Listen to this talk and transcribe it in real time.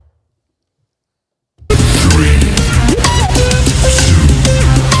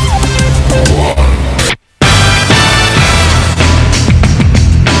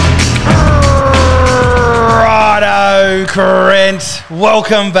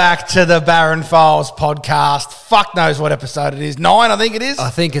Welcome back to the Barron Files podcast. Fuck knows what episode it is. 9, I think it is. I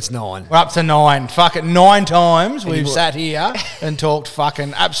think it's 9. We're up to 9. Fuck it, 9 times we've sat here and talked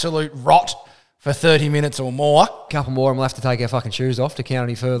fucking absolute rot for 30 minutes or more. A couple more and we'll have to take our fucking shoes off to count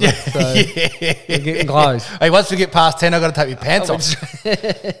any further. So we're getting close. Hey, once we get past 10, I've got to take my pants off.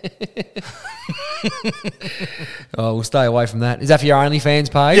 Oh, we'll stay away from that. Is that for your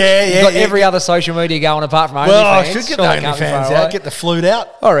OnlyFans page? Yeah. You've got every other social media going apart from OnlyFans. Well, I should get the OnlyFans out, get the flute out.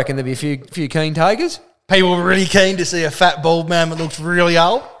 I reckon there'll be a few keen takers. People were really keen to see a fat bald man that looks really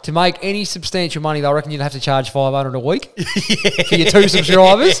old. To make any substantial money, I reckon you'd have to charge $500 a week for your 2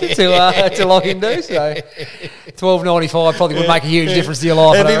 subscribers to log into. So $12.95 probably would make a huge difference to your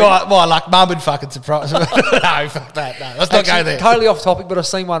life. It'd be my luck. Mum would fucking surprise me. No, fuck that. No, let's not go there. Totally off topic, but I've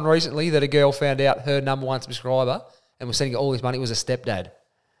seen one recently that a girl found out her number 1 subscriber and was sending her all this money was a stepdad.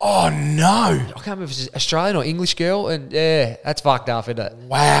 Oh, no. I can't remember if it's an Australian or English girl, and yeah, that's fucked up, isn't it?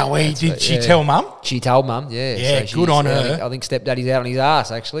 Wow, did she tell Mum? She told Mum, yeah. Yeah, so good on her. I think stepdaddy's out on his ass,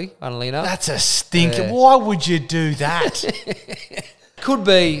 actually, funnily enough. That's a stinker. Yeah. Why would you do that? Could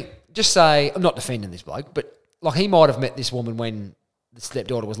be, just say, I'm not defending this bloke, but like he might have met this woman when the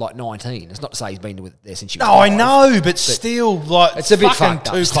stepdaughter was like 19. It's not to say he's been with there since she was 5. I know, but still, like, it's a bit fucking fucked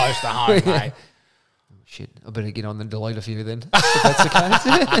too up. close to home, mate. Shit, I better get on and delete a few then, if that's the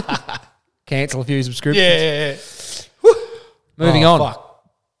case. Cancel a few subscriptions. Yeah. Moving on. Fuck.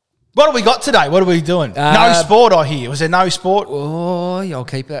 What have we got today? What are we doing? No sport, I hear. Was there no sport? Oh, yeah, I'll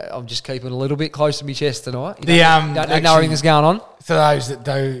keep it. I'm just keeping a little bit close to my chest tonight. You don't know everything that's going on. For those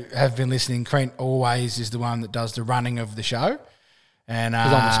that have been listening, Trent always is the one that does the running of the show. And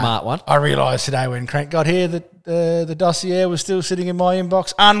I'm the smart one. I realised today when Trent got here that the dossier was still sitting in my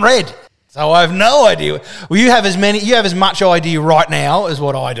inbox unread. So I have no idea. Well, you have as much idea right now as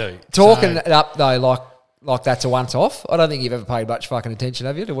what I do. Talking it up though, like that's a once off. I don't think you've ever paid much fucking attention,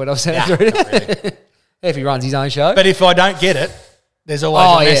 have you, to what I've said through it? Really. If he runs his own show. But if I don't get it, there's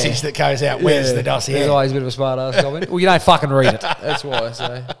always a message that goes out. Where's the dossier? There's always a bit of a smart ass comment. Well, you don't fucking read it. That's why.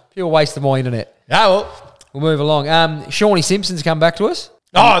 So people waste of my internet. Oh, well. We'll move along. Shawnee Simpson's come back to us.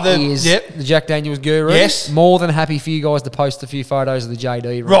 He is the Jack Daniels guru. Yes. More than happy for you guys to post a few photos of the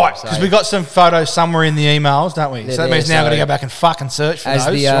JD room. Right, because we got some photos somewhere in the emails, don't we? So that means now I've got to go back and fucking search for those,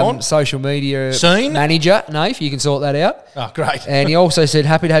 As the social media manager, Nath, you can sort that out. Oh, great. And he also said,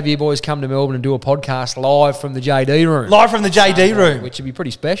 happy to have you boys come to Melbourne and do a podcast live from the JD room. Live from the JD room. Which would be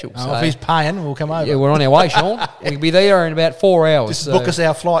pretty special. Oh, if he's paying, we'll come over. Yeah, we're on our way, Sean. We'll be there in about 4 hours. Just book us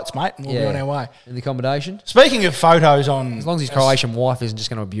our flights, mate, and we'll be on our way. And the accommodation. Speaking of photos on... As long as his Croatian wife isn't just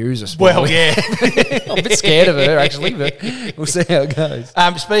going to abuse us. Well, yeah. I'm a bit scared of her, actually, but we'll see how it goes.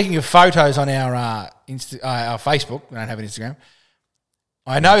 Speaking of photos on our Facebook, we don't have an Instagram,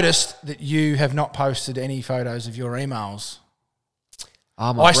 I noticed that you have not posted any photos of your emails.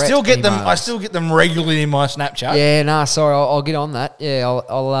 I still get them regularly in my Snapchat. Yeah, no, sorry, I'll get on that. Yeah,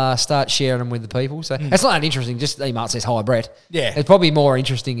 I'll start sharing them with the people. So it's not that interesting. Just the email that says hi, Brett. Yeah, it's probably more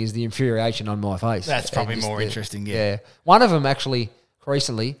interesting is the infuriation on my face. That's probably more interesting. Yeah, one of them actually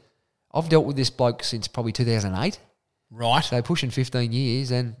recently. I've dealt with this bloke since probably 2008. Right. So pushing 15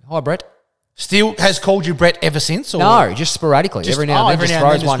 years. And hi, Brett. Still has called you Brett ever since? Or? No, just sporadically. Every now and then just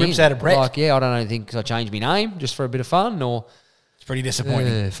throws one in. Out of Brett. Like, I don't know, think I changed my name just for a bit of fun or... It's pretty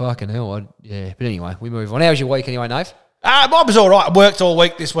disappointing. Yeah, fucking hell. But anyway, we move on. How was your week anyway, Nave? Mine was all right. I worked all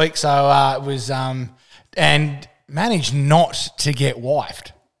week this week, so it was... and managed not to get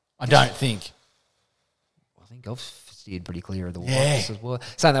wifed, I don't think. I think I've steered pretty clear of the wife as well.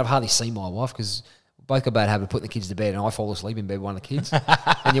 Saying that I've hardly seen my wife because both got a bad habit of putting the kids to bed and I fall asleep in bed with one of the kids.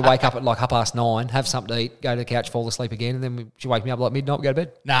 And you wake up at like 9:30, have something to eat, go to the couch, fall asleep again, and then she wake me up like midnight, we go to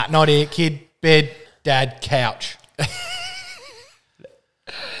bed. Nah, not here. Kid, bed, dad, couch.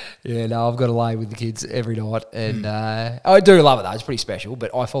 Yeah, no, I've got to lay with the kids every night. And I do love it though. It's pretty special,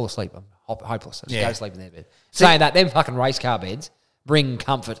 but I fall asleep. I'm hopeless. I just go to sleep in their bed. Saying that, them fucking race car beds bring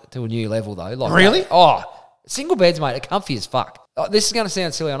comfort to a new level though. Like, really? Single beds, mate, are comfy as fuck. This is going to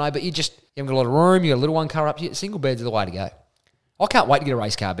sound silly, I know, but you haven't got a lot of room, you got a little one cover up. Single beds are the way to go. I can't wait to get a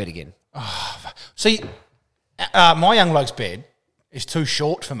race car bed again. See, my young bloke's bed is too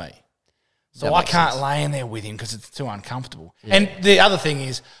short for me. So I can't lay in there with him because it's too uncomfortable. Yeah. And the other thing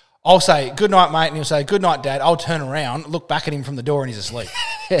is, I'll say, good night, mate, and he'll say, good night, Dad. I'll turn around, look back at him from the door, and he's asleep.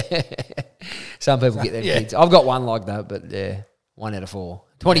 Some people get their kids. I've got one like that, but 1 out of 4.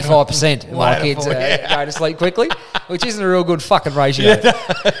 25% of my kids go to sleep quickly, which isn't a real good fucking ratio.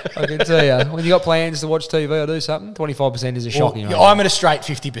 I can tell you. When you got plans to watch TV or do something, 25% is a shocking ratio. I'm at a straight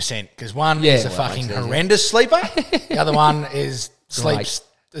 50% because one is a fucking horrendous sleeper. The other one is sleeps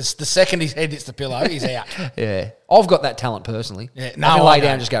The second his head hits the pillow, he's out. Yeah. I've got that talent personally. Yeah, I can lay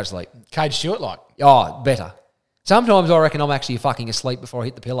down and just go to sleep. Cage Stewart, like. Oh, better. Sometimes I reckon I'm actually fucking asleep before I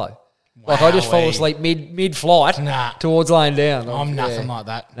hit the pillow. Like I just fall asleep mid-flight towards laying down. I'm nothing like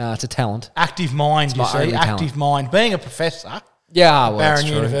that. No, it's a talent. Active mind, you see. Active mind. Being a professor at Barron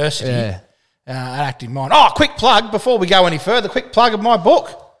University. Active mind. Oh, quick plug before we go any further. Quick plug of my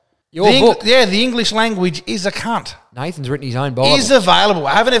book. Your book? Yeah, The English Language is a Cunt. Nathan's written his own Bible. Is available.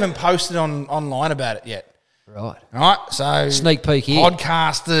 I haven't even posted online about it yet. Right. All right, so... Sneak peek here.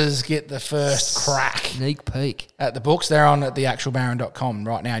 Podcasters get the first crack. Sneak peek. At the books. They're on at theactualbaron.com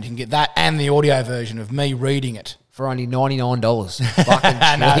right now. And you can get that and the audio version of me reading it. For only $99. Fucking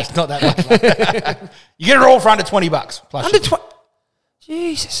no, it's not that much. You get it all for under $20. Plus under 20...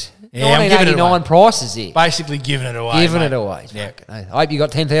 Jesus. Yeah, I'm giving it away. Prices here. Basically giving it away. Giving it away. Yeah. I hope you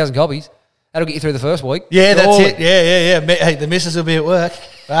got 10,000 copies. That'll get you through the first week. Yeah, that's it. Yeah. Hey, the missus will be at work.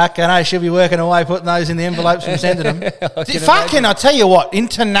 Fucking hell, she'll be working away, putting those in the envelopes and sending them. I tell you what,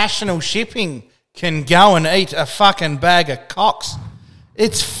 international shipping can go and eat a fucking bag of cocks.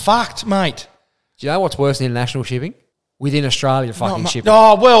 It's fucked, mate. Do you know what's worse than international shipping? Within Australia, fucking shipping.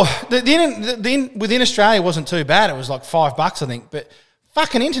 Oh, well, within Australia wasn't too bad. It was like $5, I think. But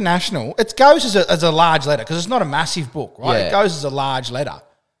fucking international, it goes as a large letter because it's not a massive book, right? Yeah. It goes as a large letter.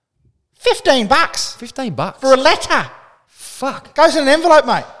 $15. $15 for a letter. Fuck. Goes in an envelope,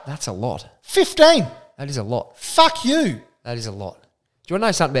 mate. That's a lot. 15. That is a lot. Fuck you. That is a lot. Do you want to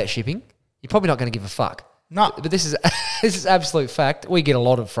know something about shipping? You're probably not going to give a fuck. No. But this is absolute fact. We get a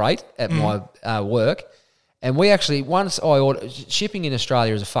lot of freight at my work. And we actually, once I order, shipping in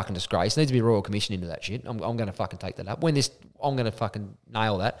Australia is a fucking disgrace. There needs to be a royal commission into that shit. I'm going to fucking take that up. I'm going to fucking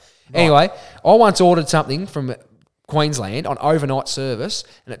nail that. Right. Anyway, I once ordered something from Queensland on overnight service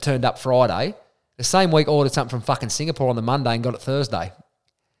and it turned up Friday. The same week I ordered something from fucking Singapore on the Monday and got it Thursday.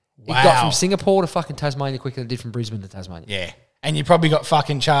 Wow. It got from Singapore to fucking Tasmania quicker than it did from Brisbane to Tasmania. Yeah. And you probably got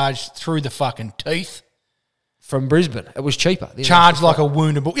fucking charged through the fucking teeth. From Brisbane. It was cheaper. Charged like a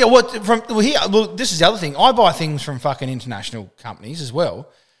wounded bull. Yeah, this is the other thing. I buy things from fucking international companies as well,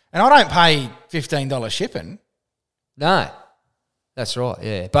 and I don't pay $15 shipping. No. That's right,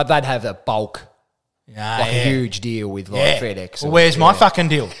 yeah. But they'd have a bulk, a huge deal with FedEx. Well, where's my fucking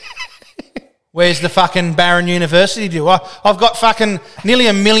deal? Where's the fucking Barron University deal? I've got fucking nearly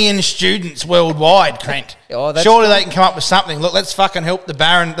 1 million students worldwide, Trent. Surely they can come up with something. Look, let's fucking help the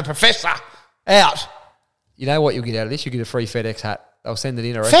professor out. You know what you'll get out of this? You'll get a free FedEx hat. They'll send it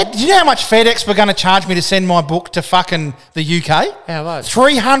in, I reckon. Do you know how much FedEx were going to charge me to send my book to fucking the UK? How much?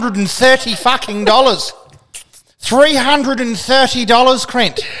 $330 fucking dollars. $330,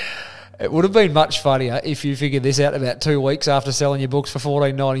 Trent. It would have been much funnier if you figured this out about 2 weeks after selling your books for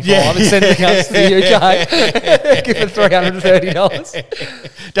 $14.95 and sending it to the UK. Give it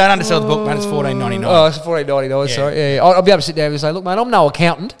 $330. Don't undersell the book, man. It's $14.99. Oh, it's $14.99. Yeah. Sorry. Yeah, I'll be able to sit down and say, look, man, I'm no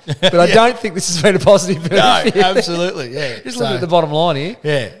accountant, but I don't think this has been a positive move. No, absolutely. Yeah. Just look at the bottom line here.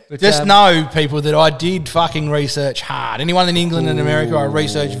 Yeah. But, just know, people, that I did fucking research hard. Anyone in England and America, I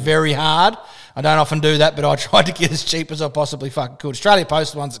researched very hard. I don't often do that, but I tried to get as cheap as I possibly fucking could. Australia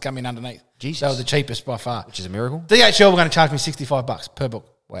Post, the ones that come in underneath. Jesus. They were the cheapest by far. Which is a miracle. DHL were going to charge me $65 per book.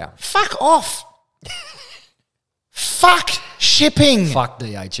 Wow. Fuck off. Fuck shipping. Fuck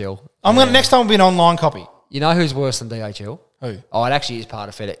DHL. Next time will be an online copy. You know who's worse than DHL? Who? Oh, it actually is part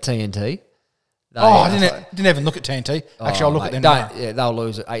of FedEx, TNT. I didn't even look at TNT. Actually, I'll look at them now. Yeah, they'll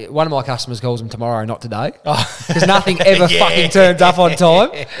lose it. One of my customers calls them tomorrow, not today. Because nothing ever fucking turns up on time.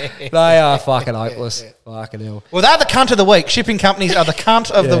 They are fucking hopeless. Fucking hell. Well, they're the cunt of the week. Shipping companies are the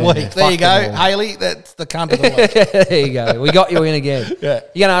cunt of the week. There you go, Hayley. That's the cunt of the week. There you go. We got you in again. Yeah.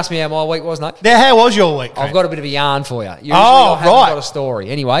 You're going to ask me how my week was, Nate? Now, how was your week, Cret? I've got a bit of a yarn for you. Usually I haven't got a story.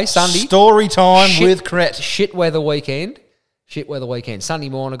 Anyway, Sunday. Story time with Cret. Shit weather weekend. Sunday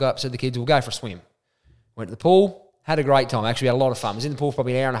morning, I got up, said to the kids, we'll go for a swim. Went to the pool, had a great time. Actually, had a lot of fun. Was in the pool for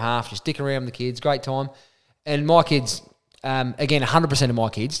probably an hour and a half, just dicking around with the kids. Great time. And my kids, again, 100% of my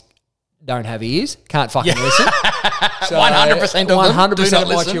kids don't have ears, can't fucking listen. So 100% of them 100% of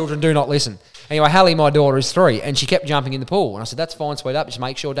my children do not listen. Anyway, Hallie, my daughter, is 3, and she kept jumping in the pool. And I said, that's fine, sweet up. Just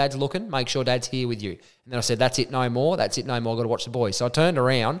make sure Dad's looking. Make sure Dad's here with you. And then I said, that's it, no more. That's it, no more. I've got to watch the boys. So I turned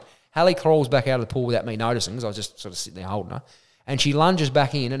around. Hallie crawls back out of the pool without me noticing because I was just sort of sitting there holding her. and she lunges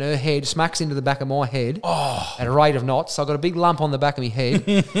back in, and her head smacks into the back of my head at a rate of knots. So I got a big lump on the back of my head,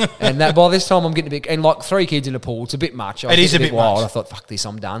 and that by this time I'm getting a bit, and like 3 kids in a pool, it's a bit much. It is a bit wild. much. I thought, fuck this,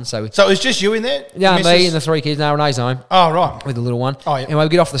 I'm done. So it was just you in there? Yeah, me and the 3 kids. No, Renee's home. Oh, right. With the little one. Oh, yeah. And we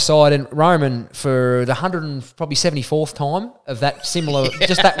get off the side, and Roman, for the 174th time of that similar,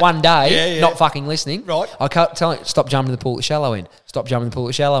 just that one day, not fucking listening. Right. I can't tell him, stop jumping to the pool at the shallow end. Stop jumping to the pool at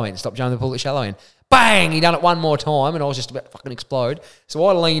the shallow end. Stop jumping to the pool at the shallow end. Bang! He done it one more time, and I was just about to fucking explode. So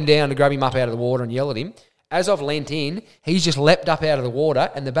I leaned down to grab him up out of the water and yell at him. As I've leant in, he's just leapt up out of the water,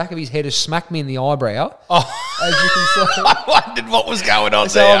 and the back of his head has smacked me in the eyebrow. Oh. As you can see. I wondered what was going on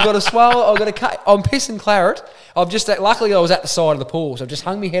so there. I've got a swallow, I've got a cut. I'm pissing claret. I've just, luckily I was at the side of the pool, so I've just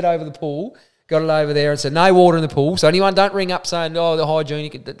hung my head over the pool, got it over there, and said, no water in the pool. So anyone don't ring up saying, oh, the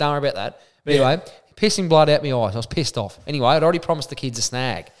hygiene, don't worry about that. But anyway, pissing blood out my eyes. I was pissed off. Anyway, I'd already promised the kids a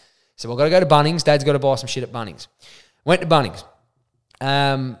snag. So I've got to go to Bunnings. Dad's got to buy some shit at Bunnings. Went to Bunnings.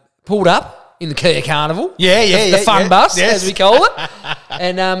 Pulled up in the Kia Carnival. The fun bus, as we call it.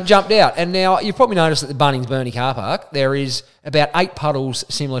 And jumped out. And now, you've probably noticed at the Bunnings Burnie car park, there is about 8 puddles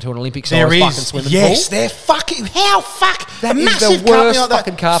similar to an Olympic-sized fucking swimming pool. Yes, they're fucking... How fuck... That is massive the worst company like that.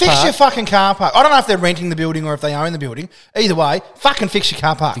 fucking car Fix park. your fucking car park. I don't know if they're renting the building or if they own the building. Either way, fucking fix your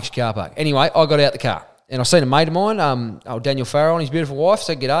car park. Fix your car park. Anyway, I got out the car. And I seen a mate of mine, Daniel Farrell, and his beautiful wife,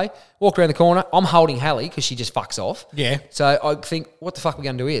 said g'day. Walked around the corner. I'm holding Hallie because she just fucks off. Yeah. So I think, what the fuck are we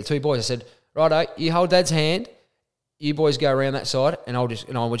going to do here? The 2 boys, I said, righto, you hold Dad's hand, you boys go around that side, and I just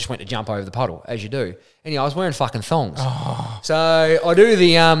went to jump over the puddle, as you do. Anyway, I was wearing fucking thongs. Oh. So I do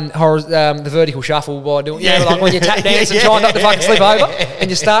the vertical shuffle by doing, like when you tap dance and try not to fucking slip over, and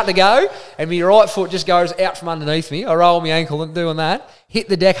you start to go, and my right foot just goes out from underneath me. I roll my ankle and doing that. Hit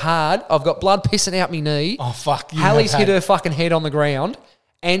the deck hard. I've got blood pissing out my knee. Oh, fuck. Hallie's hit her fucking head on the ground,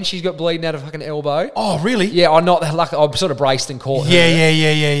 and she's got bleeding out of her fucking elbow. Oh, really? Yeah, I'm not that lucky. I'm sort of braced and caught her.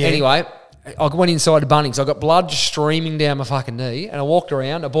 Yeah. Anyway, I went inside the Bunnings. I got blood just streaming down my fucking knee, and I walked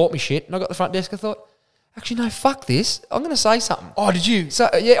around. I bought my shit, and I got the front desk. I thought, actually, no, fuck this. I'm going to say something. Oh, did you? So,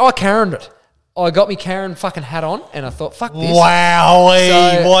 yeah, I Karen'd it. I got me Karen fucking hat on, and I thought, fuck this.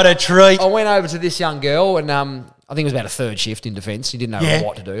 Wowee, what a treat. I went over to this young girl, and I think it was about a 3rd shift in defence. She didn't know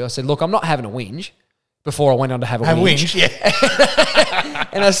what to do. I said, look, I'm not having a whinge. Before I went on to have a whinge.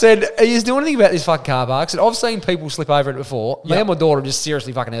 And I said, are you doing anything about this fucking car park? I said, I've seen people slip over it before. Me and my daughter just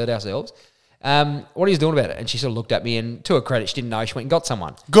seriously fucking hurt ourselves. What are you doing about it? And she sort of looked at me, and to her credit, she didn't know. She went and got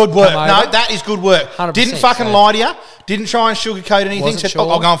someone. Good work. No, that is good work. 100%, didn't fucking lie to you. Didn't try and sugarcoat anything. Said, sure.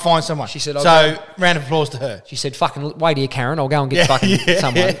 I'll go and find someone. She said, round of applause to her. She said, fucking wait here, Karen. I'll go and get fucking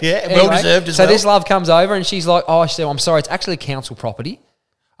someone. Well deserved as so well. this love comes over, and she's like, she said, I'm sorry, it's actually council property.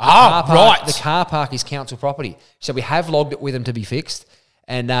 Right. The car park is council property. So we have logged it with them to be fixed.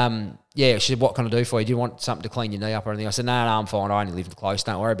 And she said, what can I do for you? Do you want something to clean your knee up or anything? I said, no, I'm fine. I only live close.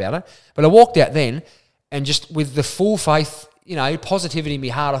 Don't worry about it. But I walked out then, and just with the full faith, positivity in my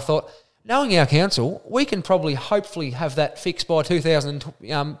heart, I thought, knowing our council, we can probably hopefully have that fixed by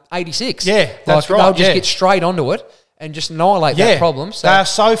 2086. Yeah, that's right. They'll just get straight onto it and just annihilate that problem. So, they are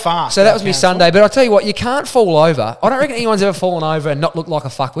so fast. So that was me Sunday. But I'll tell you what, you can't fall over. I don't reckon anyone's ever fallen over and not look like a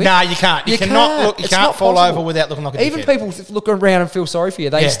fuckwit. No, you can't. You can't fall over without looking like a dickhead. Even people look around and feel sorry for you.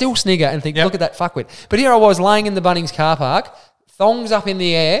 They still snigger and think, look at that fuckwit. But here I was laying in the Bunnings car park, thongs up in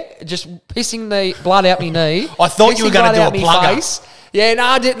the air, just pissing the blood out my knee. I thought you were going to do a plugger. Yeah, no,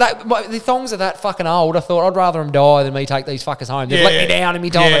 I did. The thongs are that fucking old. I thought I'd rather them die than me take these fuckers home. They've let me down in my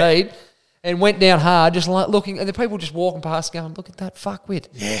time of need. And went down hard, just like looking, and the people just walking past going, look at that fuckwit.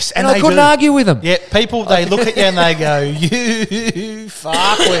 Yes, and I couldn't argue with them. Yeah, people, they look at you and they go, you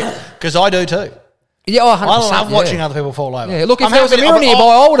fuckwit. Because I do too. Yeah, 100%. I love watching other people fall over. Yeah, look, if there was a mirror nearby,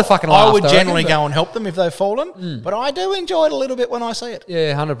 I would have fucking laughed. I would generally go and help them if they've fallen, but I do enjoy it a little bit when I see it.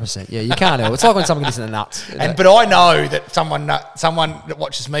 Yeah, 100%. Yeah, you can't help. It's like when someone gets in the nuts. But I know that someone that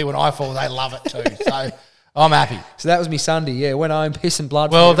watches me when I fall, they love it too. So I'm happy. So that was me Sunday. Yeah, went home pissing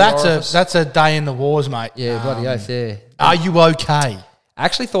blood. Well, that's a day in the wars, mate. Yeah, bloody oath. Yeah. Are you okay? I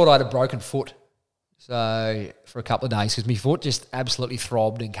actually thought I had a broken foot, so for a couple of days because my foot just absolutely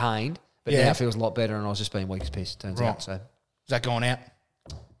throbbed and caned. But now it feels a lot better, and I was just being weak as piss. Turns out. So is that going out?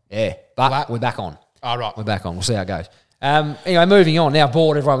 Yeah, but we're back on. All right, we're back on. We'll see how it goes. Anyway, moving on. Now,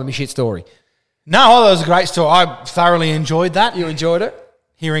 bored everyone with my shit story. No, that was a great story. I thoroughly enjoyed that. You enjoyed it?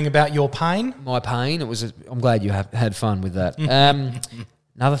 Hearing about your pain. My pain. I'm glad you had fun with that.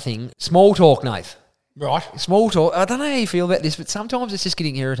 Another thing, small talk, Nath. Right. Small talk. I don't know how you feel about this, but sometimes it's just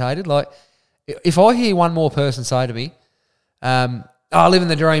getting irritated. Like, if I hear one more person say to me, living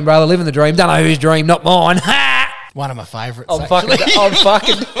the dream, brother, living the dream. Don't know whose dream, not mine. One of my favourites. I'm fucking. I'm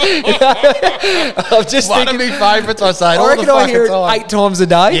just One thinking. of my favourites. I say. I reckon I hear it 8 times a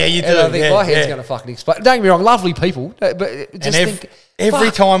day. Yeah, you do. And I think Yeah, my head's yeah. going to fucking explode. Don't get me wrong, lovely people, but just think every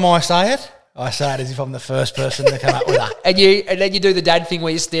fuck. time I say it as if I'm the first person to come up with that. And then you do the dad thing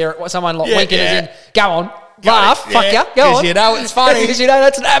where you stare at someone like Yeah, winking yeah. as in, go on, laugh, Yeah, fuck ya, go 'cause on. you know it's funny. Because you know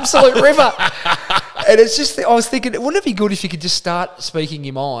that's an absolute river. And it's just, I was thinking, wouldn't it be good if you could just start speaking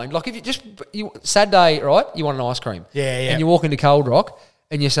your mind? Like if sad day, right? You want an ice cream. Yeah, yeah. And you walk into Cold Rock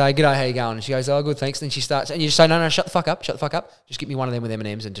and you say, g'day, how you going? And she goes, oh, good, thanks. Then she starts, and you just say, no, shut the fuck up. Just get me one of them with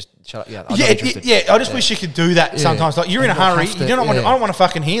M&Ms and just shut up. Yeah, I'm not interested. I just wish you could do that sometimes. Like you're in a And not hurry. have You to, don't want. I don't want to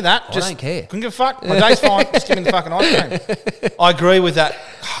fucking hear that. I don't care. Couldn't give a fuck. My day's fine. Just give me the fucking ice cream. I agree with that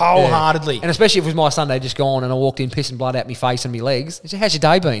wholeheartedly. And especially if it was my Sunday just gone and I walked in pissing blood out my face and my legs. I said, how's your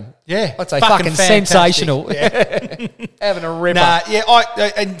day been? Yeah, I'd say fucking fucking fantastic. sensational. Yeah. Having a ripper.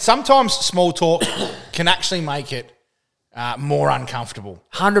 And sometimes small talk can actually make it more uncomfortable.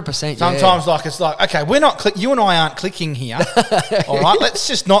 100%. Sometimes, it's like, okay, we're not. You and I aren't clicking here. All right, let's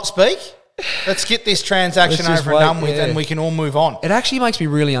just not speak. Let's get this transaction Let's just over and done wait, with, and we can all move on. It actually makes me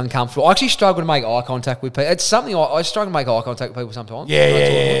really uncomfortable. I actually struggle to make eye contact with people. It's something I struggle to make eye contact with people sometimes.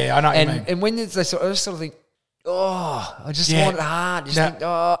 Yeah. I know what you mean. And when they I just sort of think, I just want it hard. Just No, think,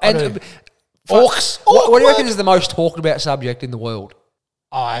 I do. Orcs. What do you reckon is the most talked about subject in the world?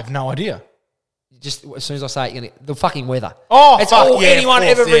 I have no idea. Just as soon as I say it, the fucking weather. Oh, it's fuck, all yeah, anyone of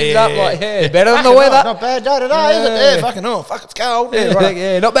course, ever brings up. yeah. Like, better than Fucking the weather. Not bad day today, is it? Yeah, fucking fuck, it's cold. Yeah, right.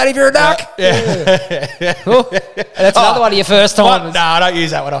 Yeah, not bad if you're a duck. Oh, that's another one of your first timers. No, I don't use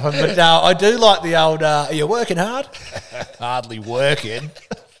that one often. But no, I do like the old, are you working hard? Hardly working.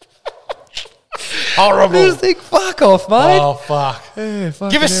 Horrible. Just think, fuck off, mate. Oh, fuck. Yeah,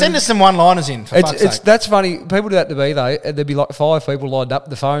 Send us some one-liners in, for fuck's sake. That's funny. People do that to me, though, and there'd be like 5 people lined up,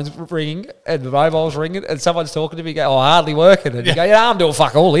 the phone's ringing, and the mobile's ringing, and someone's talking to me, go, hardly working. And you go, I'm doing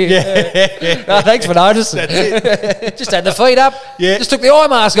fuck all here. Yeah. No, thanks for noticing. That's it. Just had the feet up. Yeah. Just took the eye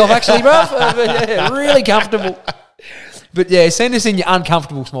mask off, actually, bro. Yeah, really comfortable. But yeah, send us in your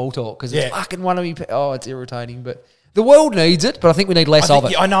uncomfortable small talk, because it's fucking one of me. Oh, it's irritating, but the world needs it, but I think we need less of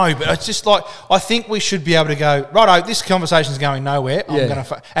it. I know, but it's just like, I think we should be able to go, righto, this conversation's going nowhere. I'm going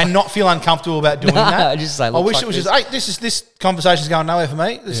to and not feel uncomfortable about doing that. Just say, I wish it was just, hey, this conversation's going nowhere for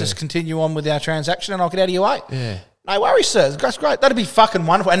me. Let's just continue on with our transaction and I'll get out of your way. Yeah. No worries, sir. That's great. That'd be fucking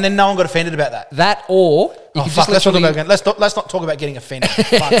wonderful. And then no one got offended about that. That or you can just let's not talk about getting offended.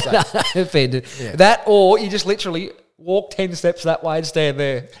 Fuck's sake. offended. Yeah. That or you just literally walk 10 steps that way and stand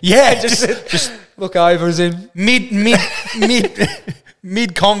there. Yeah, just look over as in mid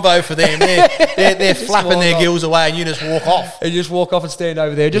convo for them. They're flapping their gills away, and you just walk off. And you just walk off and stand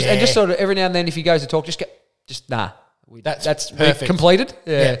over there. And just sort of every now and then, if he goes to talk, nah. That's perfect. Completed.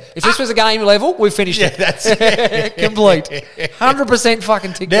 Yeah. If this was a game level, we've finished it. That's it. Complete. 100%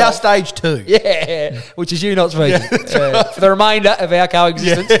 fucking ticked Now off. stage 2. Yeah, which is you not speaking. For the remainder of our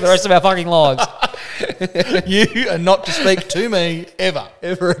coexistence, for the rest of our fucking lives. You are not to speak to me ever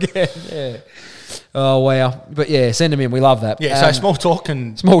again. Yeah. Oh, wow. But yeah, send them in. We love that. Yeah, so small talk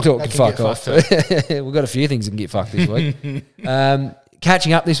can fuck off. We've got a few things that can get fucked this week.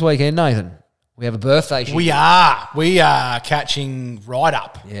 Catching up this weekend, Nathan. We have a birthday shoot. We are catching right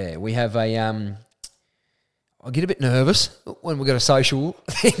up. Yeah, we have a... I get a bit nervous when we've got a social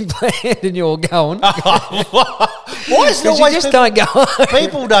thing planned and you're going. Why is it always... You just don't go.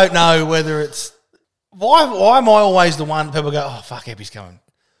 People don't know whether it's... Why am I always the one people go, oh, fuck, Eppie's going?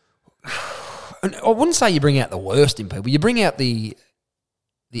 I wouldn't say you bring out the worst in people. You bring out the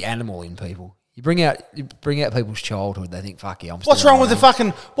animal in people. You bring out people's childhood. They think, fuck yeah, I'm still What's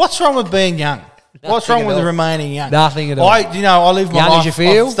wrong with being young? What's wrong with remaining young? Nothing at all. I live my young life. As you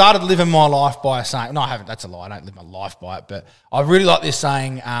feel? I've started living my life by saying, no, I haven't. That's a lie. I don't live my life by it. But I really like this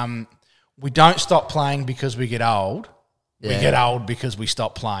saying, we don't stop playing because we get old. Yeah. We get old because we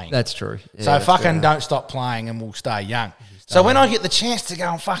stop playing. That's true. Yeah, so fucking don't stop playing and we'll stay young. So when I get the chance to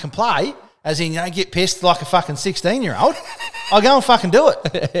go and fucking play, as in, get pissed like a fucking 16-year-old, I go and fucking do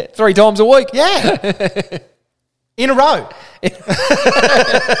it. 3 times a week. Yeah. In a row.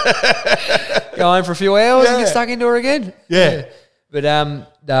 Go home for a few hours and get stuck into her again. Yeah. But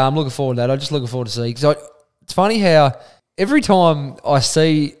I'm looking forward to that. I'm just looking forward to see. Because it's funny how every time I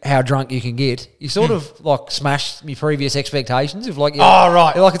see how drunk you can get, you sort of like smash my previous expectations of like,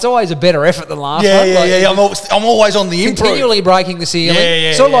 right. Like it's always a better effort than last one. Yeah. I'm always on the improve. Continually breaking the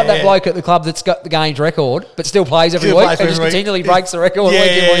ceiling. Sort of like that bloke at the club that's got the games record, but still plays every week and just continually breaks the record week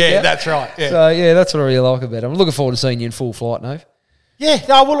in, week out. That's right. Yeah. So that's what I really like about it. I'm looking forward to seeing you in full flight, Nove. Yeah,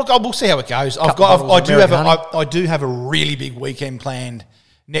 no, well, look, we'll see how it goes. I do have a really big weekend planned.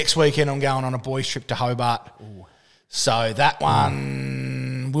 Next weekend, I'm going on a boys' trip to Hobart. So that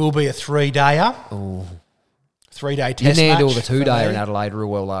one will be a 3-dayer. Oh. 3-day test You didn't handle match the for 2-dayer me. in Adelaide real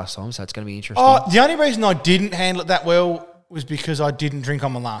well last time, so it's going to be interesting. Oh, the only reason I didn't handle it that well was because I didn't drink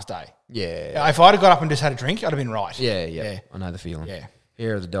on my last day. Yeah. If I'd have got up and just had a drink, I'd have been right. Yeah. I know the feeling. Yeah.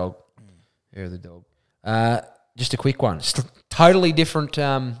 Hair of the dog. Hair of the dog. Just a quick one. Totally different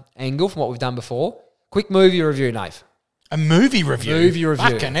angle from what we've done before. Quick movie review, Nave. A movie review? Movie review.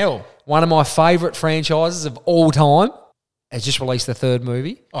 Fucking hell. One of my favourite franchises of all time has just released the third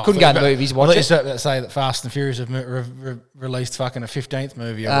movie. Couldn't go to the movies, watch it. Say that Fast and Furious have released fucking a 15th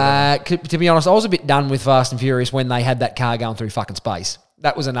movie. To be honest, I was a bit done with Fast and Furious when they had that car going through fucking space.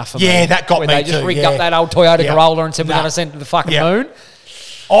 That was enough for me. Yeah, that got when me they just too, rigged yeah. up that old Toyota Yeah. Corolla and said, we're Nah. going to send it to the fucking Yeah. moon.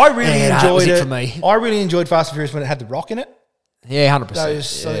 I really Yeah, that enjoyed was it. it for me. I really enjoyed Fast and Furious when it had The Rock in it. Yeah,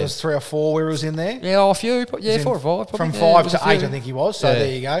 100%. Those 3 or 4 where he was in there. Yeah, a few. Yeah, 4 or 5. Probably. From Yeah, 5 it to was a few. 8, I think he was. So Yeah.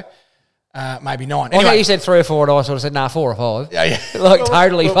 there you go. Maybe 9. Anyway, Anyway, you said 3 or 4, and I sort of said, 4 or 5. Yeah. Like,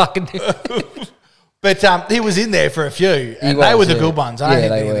 totally fucking... but he was in there for a few, and was, they were the yeah. good ones. Yeah, I don't they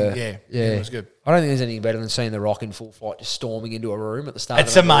think were. anything- yeah, it was good. I don't think there's anything better than seeing The Rock in full flight just storming into a room at the start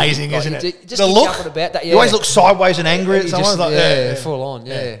It's of a movie. amazing, Like, isn't he it? just The keeps look. jumping about that. He always looks sideways and angry at He someone. just, Like, yeah, full on,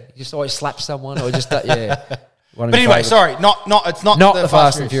 yeah. He just always slaps someone or just that, yeah. But anyway, sorry, it's not the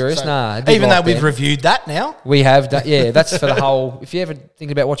Fast and Furious, so nah, I did even like though we've them. reviewed that now, We have, that's for the whole... If you're ever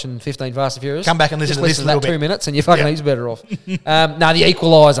thinking about watching 15 Fast and Furious... Come back and listen just to this listen a little that 2 bit. minutes and you're fucking heaps better off. The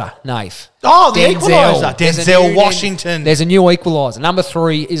Equalizer, Nath. Oh, the Equalizer. There's a Denzel new- Washington. There's a new Equalizer. Number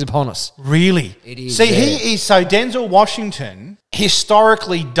 3 is upon us. Really? It is, See, yeah. he is so Denzel Washington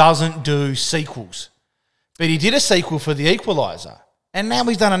historically doesn't do sequels, but he did a sequel for the Equalizer, and now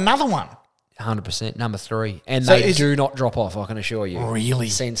he's done another one. 100%, number 3. And So they do not drop off, I can assure you. Really?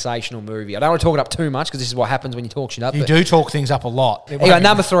 Sensational movie. I don't want to talk it up too much because this is what happens when you talk shit up. You but do talk things up a lot. It Anyway, won't be-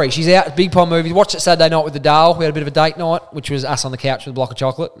 number 3. She's out. Big Pond movie. Watched it Saturday night with the Dale. We had a bit of a date night, which was us on the couch with a block of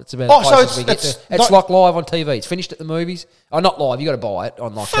chocolate. It's about Oh, as so close as we get it's to. It's not- like live on TV. It's finished at the movies. Oh, not live. You got to buy it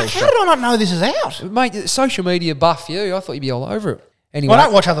on like Fuck, Telstra. how did I not know this is out? Mate, social media buff you. I thought you'd be all over it. Anyway, Well, I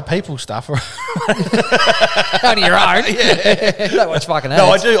don't watch other people's stuff. on your own. Yeah. Don't watch fucking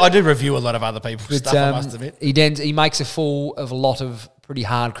ads. No, I do review a lot of other people's But, stuff, I must admit. he makes a fool of a lot of pretty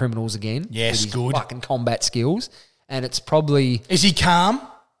hard criminals again. Yes, with his good. fucking combat skills. And it's probably... Is he calm?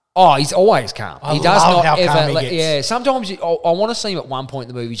 Oh, he's always calm. I he does love not how ever... calm he let- gets. yeah, sometimes I want to see him at one point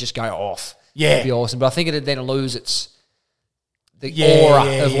in the movie just go off. Yeah. That'd be awesome. But I think it'd then lose its... The Yeah, aura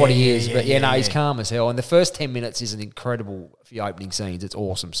yeah, of what he yeah, is. yeah, But yeah, yeah, no, he's yeah. calm as hell. And the first 10 minutes is an incredible few opening scenes. It's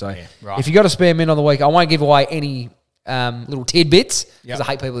awesome. So right. if you got a spare minute on the week, I won't give away any little tidbits because Yep. I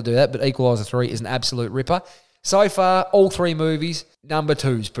hate people to do that. But Equalizer 3 is an absolute ripper. So far, all 3 movies, number 2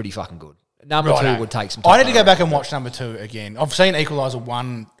 is pretty fucking good. Number 2 would take some time. I need to go back and watch number 2 again. I've seen Equalizer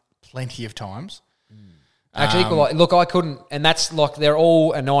 1 plenty of times. Actually, Equalizer, look, I couldn't, and that's like, they're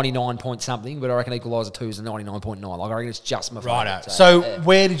all a 99 point something, but I reckon Equalizer 2 is a 99.9. Like, I reckon it's just my favourite. Righto. So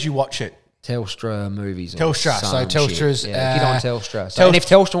where did you watch it? Telstra movies. or Telstra. some So Telstra's, shit. Yeah, get on Telstra. So, and if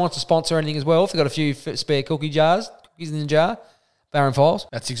Telstra wants to sponsor anything as well, if they've got a few spare cookies in the jar, Baron Files.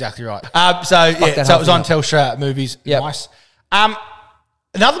 That's exactly right. So it was whole on thing Telstra Movies. Yep. Nice.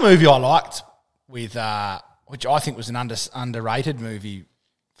 Another movie I liked with, which I think was an underrated movie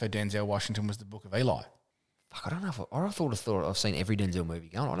for Denzel Washington was The Book of Eli. Fuck, I don't know if I thought I've seen every Denzel movie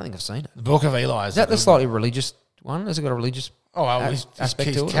going. I don't think I've seen it. The Book of Eli Is that the slightly religious one? Has it got a religious aspect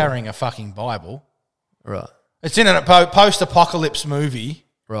he's to it? carrying a fucking Bible. Right. It's in a post-apocalypse movie,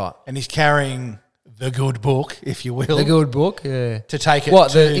 Right. and he's carrying the good book, if you will, The good book, yeah. to take it.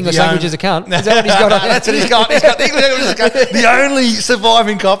 What, to the English language is a cunt? Is that what he's No, got on? that's what he's got. He's got the English language is a cunt. The only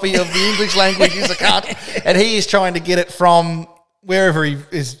surviving copy of the English language is a cunt, and he is trying to get it from wherever he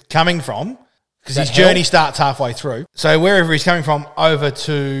is coming from, because his journey starts halfway through. So wherever he's coming from over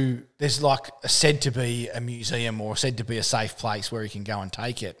to, there's like said to be a museum or said to be a safe place where he can go and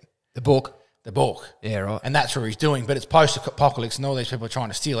take it. The book. The book. Yeah, right. And that's where he's doing, but it's post-apocalypse and all these people are trying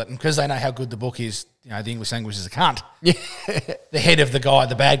to steal it. And because they know how good the book is, the English language is a cunt. Yeah. The head of the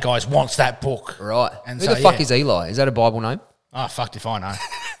bad guys wants that book. Right. And Who so, the fuck yeah. is Eli? Is that a Bible name? Oh, fucked if I know.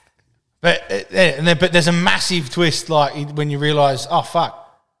 But there's a massive twist, like when you realise, oh fuck,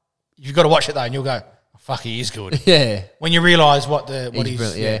 you've got to watch it though, and you'll go, oh, fuck, he is good. Yeah. When you realise what He's he's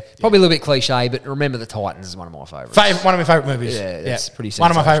brilliant, yeah. Probably a little bit cliche, but Remember the Titans is one of my favourites. One of my favourite movies. Yeah, that's pretty one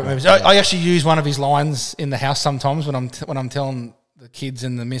of my favourite sensational. movies. I actually use one of his lines in the house sometimes when I'm telling the kids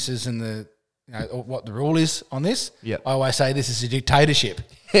and the missus and the what the rule is on this. Yep. I always say this is a dictatorship.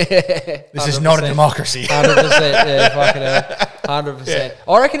 This is not a democracy. 100%, yeah, fucking 100%.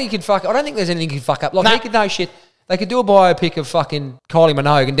 I reckon he could fuck. I don't think there's anything he could fuck up. Like No. he could know shit. They could do a biopic of fucking Kylie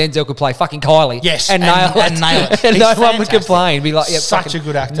Minogue and Denzel could play fucking Kylie. Yes, and nail it. And nail it. And He's no one would fantastic. complain. Be like, yeah, Such a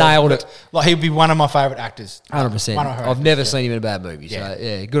good actor. Nailed it. Like, he'd be one of my favourite actors. 100%. One of her I've actors, never seen him in a bad movie. Yeah. So,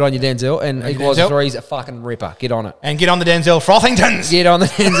 yeah, good on you, Denzel. And Equalizer Denzel. 3 is a fucking ripper. Get on it. And get on the Denzel Frothingtons. Get on the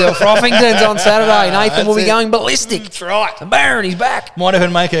Denzel Frothingtons on Saturday. Nathan will be That's it. going ballistic. That's right. And Baron, he's back. Might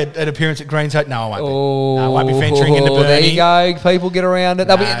even make an appearance at Green's Hotel. No, I won't. Oh, No, I won't be venturing into Burnie. there you go. People get around it.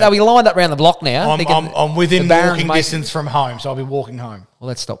 They'll be lined up around the block now. I'm within the Baron's walking making- distance from home, so I'll be walking home. Well,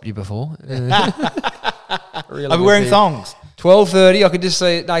 that stopped you before. I'll be wearing thongs. 12:30. I could just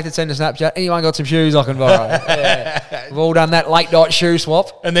see Nathan send a Snapchat. Anyone got some shoes I can borrow? Yeah. We've all done that late night shoe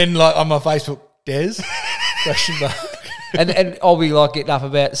swap. And then, like, on my Facebook, Des? Question mark. And I'll be like getting up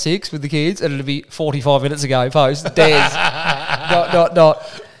about 6 with the kids, and it'll be 45 minutes ago. Post Des.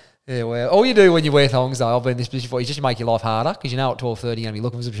 dot. Yeah, well, all you do when you wear thongs, though, I've been in this position before, is just make your life harder because you know at 12:30 you're going to be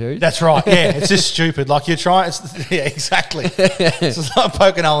looking for some shoes. That's right. Yeah, it's just stupid. Like, you're trying. Yeah, exactly. It's like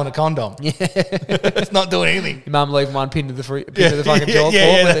poking a hole in a condom. Yeah. It's not doing anything. Your mum leaving one pinned to the fucking Yeah,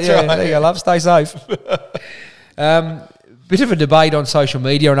 chalkboard. that's right. There you go, love. Stay safe. Bit of a debate on social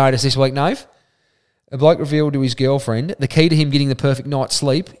media I noticed this week, Nave. A bloke revealed to his girlfriend the key to him getting the perfect night's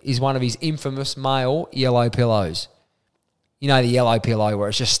sleep is one of his infamous male yellow pillows. You know, the yellow pillow where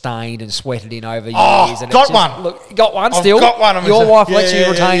it's just stained and sweated in over years. And got it's just, one. Look, got one I've still. got one. Your wife lets you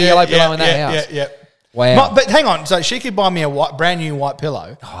retain a yellow pillow in that house. Yeah. Wow. But hang on. So she could buy me a brand new white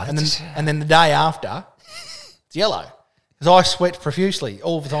pillow, and then the day after, it's yellow. Because I sweat profusely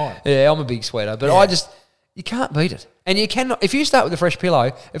all the time. Yeah, I'm a big sweater, but you can't beat it. And you cannot, if you start with a fresh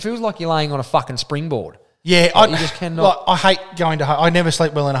pillow, it feels like you're laying on a fucking springboard. Yeah, you just cannot. Like, I hate going to. I never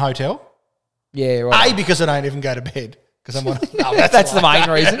sleep well in a hotel. Yeah, right. Because I don't even go to bed because I'm on. No, That's the main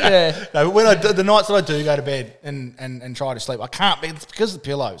reason. Yeah. No, but when the nights that I do go to bed and try to sleep, I can't. It's because of the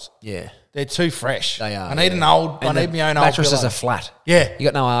pillows. Yeah. They're too fresh. They are. I need an old. And I need my own old mattresses pillow. are flat. Yeah. You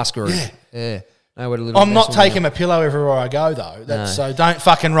got no arse screws. Yeah. Nowhere to live. I'm not taking a pillow everywhere I go though. So don't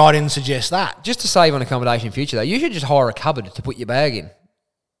fucking write in and suggest that. Just to save on accommodation in future though, you should just hire a cupboard to put your bag in.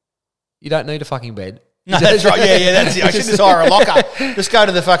 You don't need a fucking bed. No, that's right. Yeah, that's it. I should just hire a locker. Just go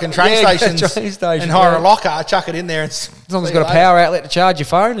to the fucking train stations and hire a locker, chuck it in there. As long as it's got a power outlet to charge your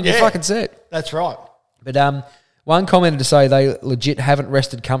phone and you're fucking set. That's right. But one commented to say they legit haven't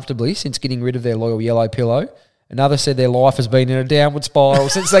rested comfortably since getting rid of their loyal yellow pillow. Another said their life has been in a downward spiral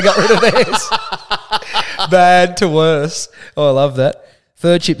since they got rid of theirs. Bad to worse. Oh, I love that.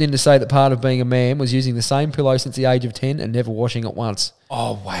 Third chipped in to say that part of being a man was using the same pillow since the age of 10 and never washing it once.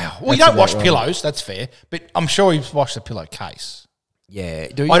 Oh, wow. Well, you don't wash pillows. That's fair. But I'm sure you've washed the pillowcase. Yeah.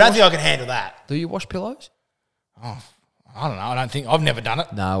 I don't think I can handle that. Do you wash pillows? Oh, I don't know. I don't think. I've never done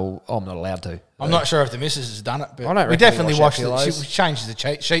it. No, I'm not allowed to. I'm not sure if the missus has done it, but I don't we reckon definitely we wash wash our it. pillows. She changes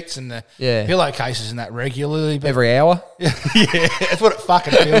the sheets and the pillowcases and that regularly. But Every hour? yeah, that's what it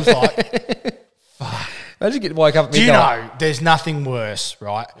fucking feels like. Imagine getting woke up at Do you midnight. know, there's nothing worse,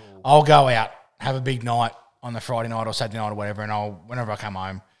 right? I'll go out, have a big night on the Friday night or Saturday night or whatever, and whenever I come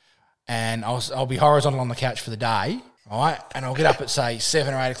home, and I'll be horizontal on the couch for the day, right? And I'll get up at, say,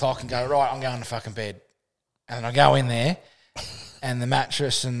 7 or 8 o'clock and go, right, I'm going to fucking bed. And then I go in there, and the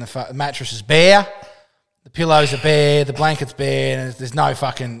mattress mattress is bare, the pillows are bare, the blanket's bare, and there's no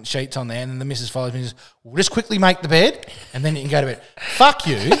fucking sheets on there. And then the missus follows me and says, we'll just quickly make the bed, and then you can go to bed. Fuck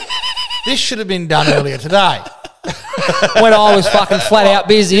you. This should have been done earlier today. When I was fucking flat out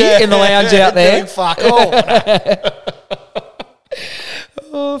busy in the lounge out there. Doing fuck all.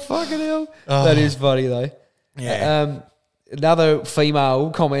 Oh, fucking hell. That is funny, though. Yeah. Another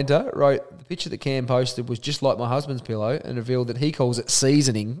female commenter wrote, the picture that Cam posted was just like my husband's pillow and revealed that he calls it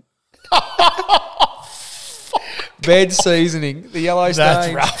seasoning. Bed seasoning. The yellow That's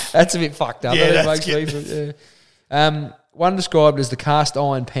stains. rough. That's a bit fucked up. Yeah, That that's makes me one described it as the cast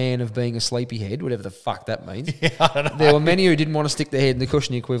iron pan of being a sleepyhead, whatever the fuck that means. Yeah, I don't know. There were many who didn't want to stick their head in the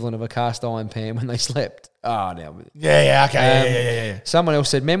cushiony equivalent of a cast iron pan when they slept. Oh, now. Yeah, okay. Yeah. Someone else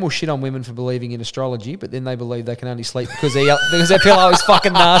said men will shit on women for believing in astrology, but then they believe they can only sleep because their pillow is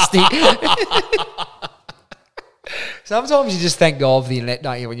fucking nasty. Sometimes you just thank God for the internet,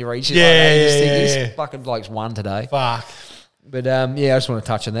 don't you, when you reach it? Yeah, like that. You just think, yeah. this fucking bloke's won today. Fuck. But I just want to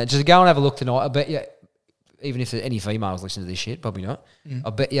touch on that. Just go and have a look tonight. I bet you, even if any females listen to this shit, probably not. I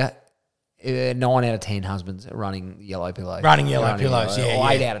bet you 9 out of 10 husbands are running yellow pillows. Running yellow pillows, or yeah.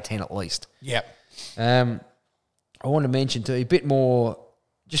 8 out of 10 at least. Yep. I want to mention too a bit more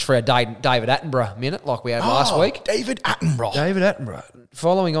just for our David Attenborough minute, like we had last week. David Attenborough. David Attenborough,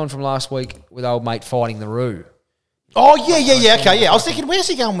 following on from last week with old mate fighting the Roo. Oh, yeah. Okay, yeah. I was thinking, where's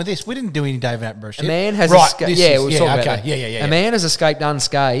he going with this? We didn't do any David Attenborough shit. A man has escaped. A man has escaped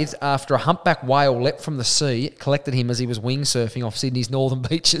unscathed after a humpback whale leapt from the sea, collected him as he was windsurfing off Sydney's northern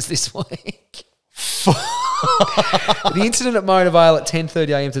beaches this week. The incident at Mona Vale at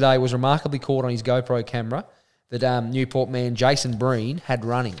 10:30am today was remarkably caught on his GoPro camera that Newport man Jason Breen had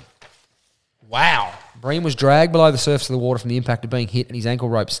running. Wow. Breen was dragged below the surface of the water from the impact of being hit, and his ankle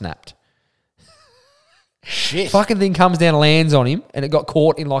rope snapped. Shit. Fucking thing comes down and lands on him, and it got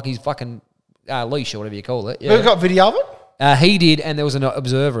caught in like his fucking leash or whatever you call it. Yeah. Who got video of it? He did, and there was an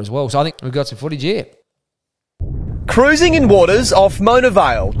observer as well. So I think we've got some footage here. Cruising in waters off Mona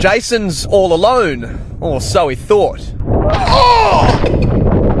Vale, Jason's all alone, or so he thought.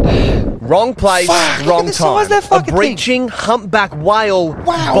 Wrong place, wrong time. A breaching humpback whale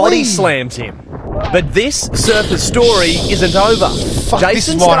body slammed him. But this surfer story isn't over.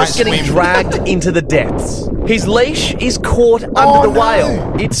 Jason starts getting dragged into the depths. His leash is caught under the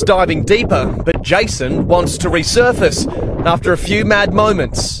whale. It's diving deeper, but Jason wants to resurface. After a few mad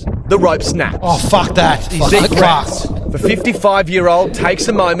moments, the rope snaps. Oh, fuck that. He's deep breaths. The 55-year-old takes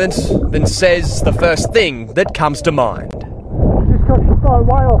a moment, then says the first thing that comes to mind. Just got hit by a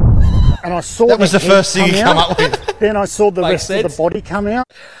whale. And I saw that was the first thing you come up with. Then I saw the rest of the body come out.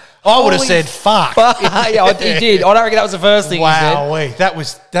 I would have said fuck. Yeah, he did. I don't reckon that was the first thing he said. Wow, that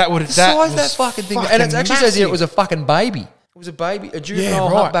would the size of that fucking thing. And it actually says here it was a fucking baby. It was a baby, a juvenile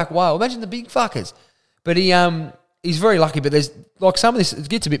humpback whale. Imagine the big fuckers. But he's very lucky, but there's like some of this, it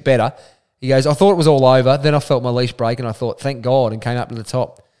gets a bit better. He goes, I thought it was all over, then I felt my leash break and I thought, thank God, and came up to the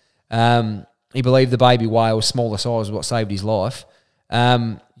top. He believed the baby whale's smaller size was what saved his life.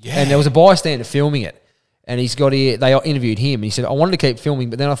 And there was a bystander filming it. And they interviewed him, and he said, I wanted to keep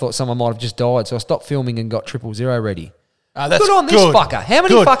filming, but then I thought someone might have just died, so I stopped filming and got 000 ready. That's good on this fucker. How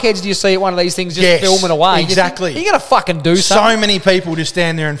many fuckheads do you see at one of these things just filming away? Exactly. You're going to fucking do something. So many people just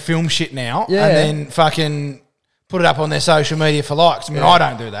stand there and film shit now, and then fucking put it up on their social media for likes. I mean, I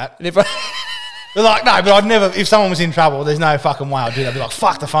don't do that. They're like, no, but I'd never, if someone was in trouble, there's no fucking way I'd do that. I'd be like,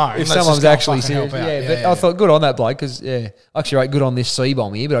 fuck the phone. If someone's actually serious. I thought, good on that bloke, because, actually wrote good on this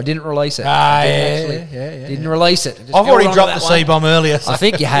C-bomb here, but I didn't release it. Didn't release it. I've already dropped the C-bomb earlier. So. I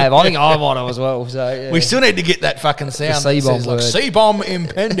think you have. I think I'm on it as well. So we still need to get that fucking sound. The C-bomb word. Like, C-bomb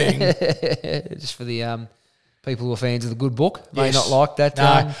impending. Just for the people who are fans of the good book. May not like that.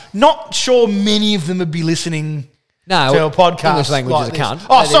 No, not sure many of them would be listening. No, to a podcast English language like is a cunt.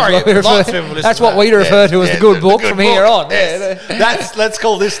 Oh, sorry. That's what we refer to as the good book from here on. Yes. Let's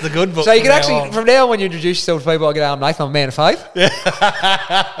call this the good book. So you can actually, from now on, when you introduce yourself to people, I get, I'm Nathan, I'm a man of faith.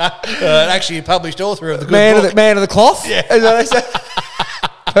 Actually, a published author of the good book. Man of the cloth. Yeah.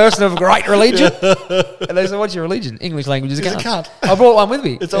 Person of great religion. And they say, what's your religion? English language is a cunt. I brought one with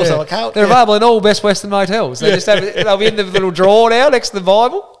me. It's also a cunt. They're available in all Best Western motels. They'll be in the little drawer now next to the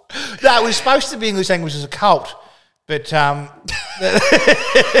Bible. No, it was supposed to be English language as a cult. But the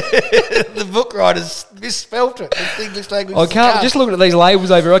book writers misspelt it. It's English language. I can't. Just looking at these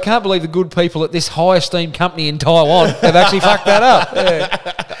labels over here, I can't believe the good people at this high esteemed company in Taiwan have actually fucked that up. Yeah.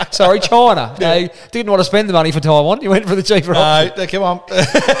 Sorry, China. They didn't want to spend the money for Taiwan. You went for the cheaper option. No, come on.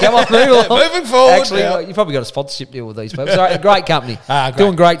 Come on, move on. Moving forward. Actually, you probably got a sponsorship deal with these people. Sorry, a great company.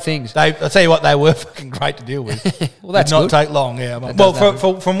 Doing great things. I'll tell you what, they were fucking great to deal with. Well, that's did not take long. Yeah.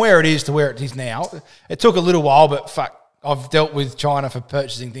 Well, from where it is to where it is now, it took a little while, but fuck. I've dealt with China for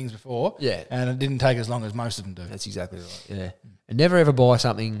purchasing things before. Yeah. And it didn't take as long as most of them do. That's exactly right. Yeah. And never ever buy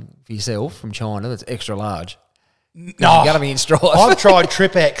something for yourself from China that's extra large. No. You got to be in strife. I've tried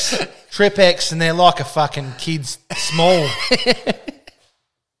Trip-X, and they're like a fucking kid's small.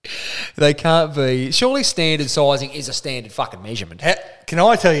 They can't be. Surely standard sizing is a standard fucking measurement. Can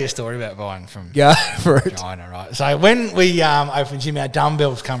I tell you a story about buying from China, right? So when we opened gym, our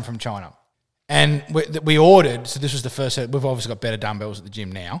dumbbells come from China. And we ordered, so this was the first set. We've obviously got better dumbbells at the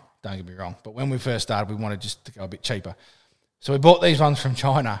gym now, don't get me wrong. But when we first started, we wanted just to go a bit cheaper. So we bought these ones from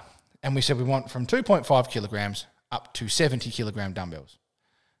China, and we said we want from 2.5 kilograms up to 70 kilogram dumbbells.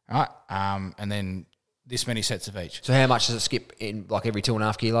 All right? And then this many sets of each. So how much does it skip in, like every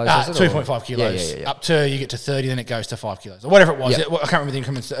 2.5 kilos? 2.5 kilos. Yeah. Up to, you get to 30, then it goes to 5 kilos. Or whatever it was. I can't remember the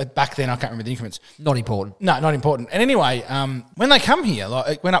increments. Back then, I can't remember the increments. Not important. No, not important. And anyway, when they come here,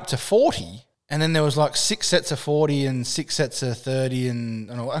 like it went up to 40, and then there was like 6 sets of 40 and 6 sets of 30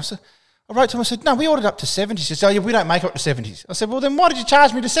 and all. I wrote to him, I said, no, we ordered up to 70. She said, oh, yeah, we don't make up to 70s. I said, well, then why did you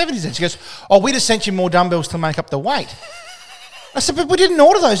charge me to 70s then? She goes, oh, we just sent you more dumbbells to make up the weight. I said, but we didn't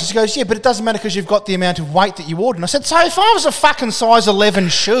order those. And she goes, yeah, but it doesn't matter because you've got the amount of weight that you ordered. And I said, so if I was a fucking size 11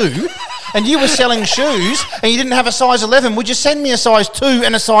 shoe and you were selling shoes and you didn't have a size 11, would you send me a size 2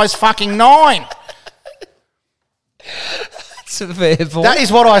 and a size fucking 9? That's a fair point. That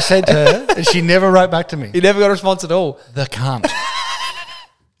is what I said to her, and she never wrote back to me. You never got a response at all. The cunt.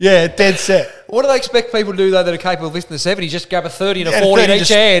 Yeah, dead set. What do they expect people to do, though, that are capable of lifting the 70? Just grab a 30 and a 40 in each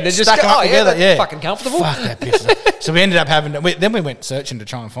hand and just go, oh, yeah, that's fucking comfortable. Fuck that piss. So we ended up having to, then we went searching to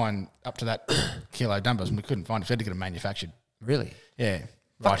try and find up to that kilo dumbbells, and we couldn't find it. We had to get them manufactured. Really? Yeah.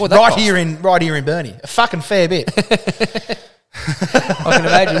 Right here in Burnie. A fucking fair bit. I can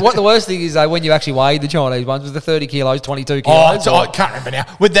imagine. What the worst thing is, though, when you actually weighed the Chinese ones, was the 30 kilos, 22 kilos? I can't remember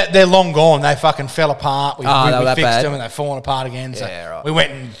now. With that, they're long gone. They fucking fell apart. We fixed bad. them and they're falling apart again. So right. we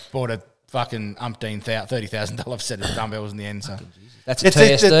went and bought a fucking $30,000 set of dumbbells in the end. So that's a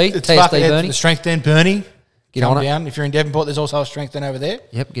TSD. It's TSD Burnie. The Strength Den Burnie. Get on it. Down. If you're in Devonport, there's also a Strength Den over there.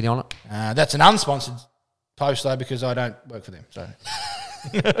 Yep, get on it. That's an unsponsored post though, because I don't work for them. So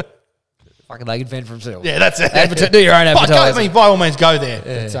fucking they can fend for themselves. Yeah, that's it. Do your own advertising. By all means, go there.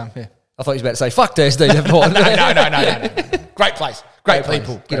 Yeah. But, yeah. I thought you were about to say, fuck TSD Devonport. No. Great place. Great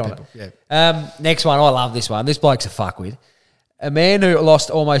people. Get on people. it. Yeah. Next one. I love this one. This bloke's a fuckwit. A man who lost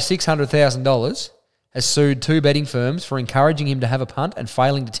almost $600,000 has sued 2 betting firms for encouraging him to have a punt and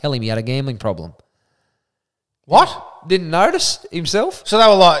failing to tell him he had a gambling problem. What? Didn't notice himself? So they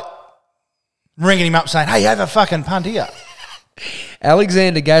were like ringing him up saying, hey, have a fucking punt here.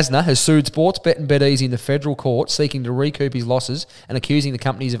 Alexander Gazner has sued Sportsbet and BetEasy in the federal court, seeking to recoup his losses and accusing the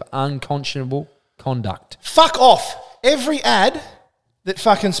companies of unconscionable conduct. Fuck off. Every ad that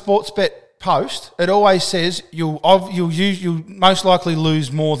fucking Sportsbet post, it always says you'll most likely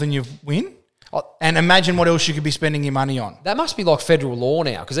lose more than you win. And imagine what else you could be spending your money on. That must be like federal law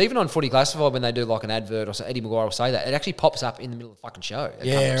now, because even on Footy Classified, when they do like an advert or so, Eddie Maguire will say that, it actually pops up in the middle of the fucking show. So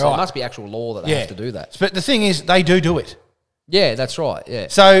it must be actual law that they have to do that. But the thing is, they do it. Yeah, that's right, yeah.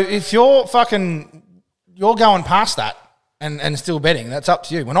 So if you're going past that and still betting, that's up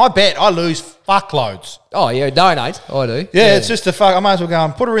to you. When I bet, I lose fuckloads. Oh, yeah, donate. I do. Yeah, it's just a fuck. I might as well go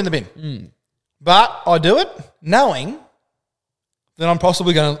and put her in the bin. But I do it knowing that I'm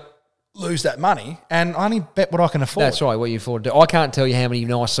possibly going to lose that money, and I only bet what I can afford. That's right, what you afford to do. I can't tell you how many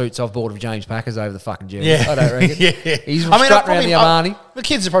nice suits I've bought of James Packers over the fucking journey. Yeah. I don't reckon. He's strutting around the Armani. The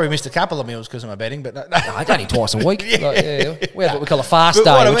kids have probably missed a couple of meals because of my betting, but no, it's only twice a week. We have what we call a fast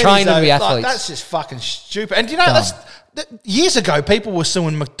day. We're training to be athletes. That's just fucking stupid. And you know, years ago, people were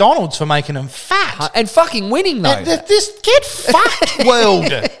suing McDonald's for making them fat. And fucking winning, though. Get fucked, world.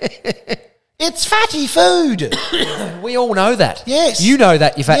 It's fatty food. We all know that. Yes. You know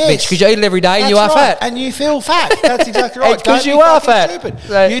that, you fat bitch, because you eat it every day and you are fat. And you feel fat. That's exactly right. Because you are fat. Stupid.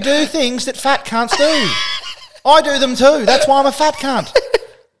 So, you do things that fat cunts do. I do them too. That's why I'm a fat cunt.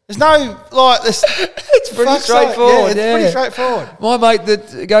 There's no, like, this. It's pretty straightforward. Yeah, it's pretty straightforward. My mate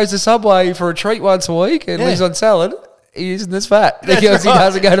that goes to Subway for a treat once a week and lives on salad, he isn't as fat because he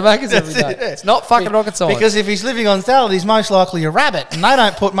doesn't go to Macca's every day. It's not fucking rocket science. Because if he's living on salad, he's most likely a rabbit, and they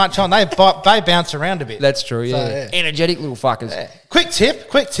don't put much on. They bounce around a bit. That's true, yeah. Energetic little fuckers. Yeah. Quick tip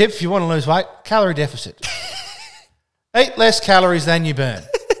if you want to lose weight, calorie deficit. Eat less calories than you burn.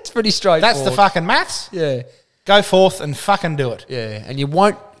 It's pretty straightforward. That's the fucking maths. Yeah. Go forth and fucking do it. Yeah, and you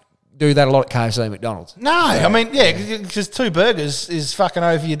won't do that a lot at KFC and McDonald's. No, I mean, because 2 burgers is fucking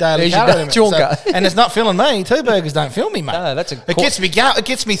over your daily calorie limit. And it's not filling me. 2 burgers don't fill me, mate. No, that's it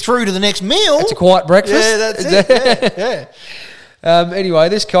gets me through to the next meal. It's a quiet breakfast. Yeah, that's it. Yeah. Anyway,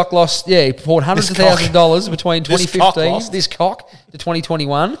 this cock lost. Yeah, he poured hundreds of thousands of dollars between 2015. This cock to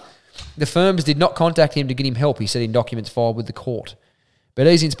 2021. The firms did not contact him to get him help. He said in documents filed with the court. But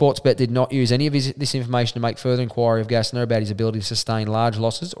Easy and Sportsbet did not use any of this information to make further inquiry of Gassner about his ability to sustain large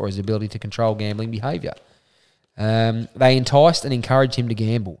losses or his ability to control gambling behaviour. They enticed and encouraged him to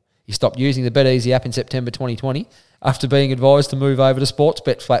gamble. He stopped using the BetEasy app in September 2020 after being advised to move over to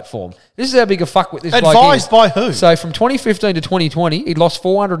Sportsbet platform. This is how big a fuck with this bloke is. Advised by who? So from 2015 to 2020, he'd lost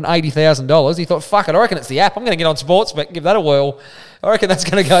 $480,000. He thought, fuck it, I reckon it's the app. I'm going to get on Sportsbet and give that a whirl. I reckon that's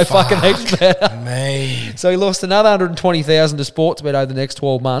going to go fucking heaps better. Me. So he lost another $120,000 to Sportsbet over the next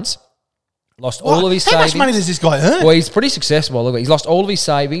 12 months. Lost all of his savings. How much money does this guy earn? Well, he's pretty successful. Look, he's lost all of his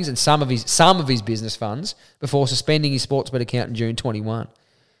savings and some of his business funds before suspending his Sportsbet account in June 21.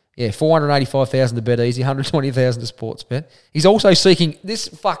 Yeah, $485,000 to BetEasy, $120,000 to Sportsbet. He's also seeking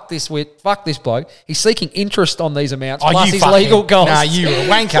fuck this bloke. He's seeking interest on these amounts plus his legal costs. Nah, you were a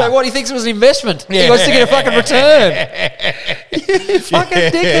wanker. So what, he thinks it was an investment? Yeah. He wants to get a fucking return. You fucking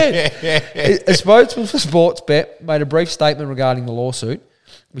dickhead. A spokesman for Sportsbet made a brief statement regarding the lawsuit.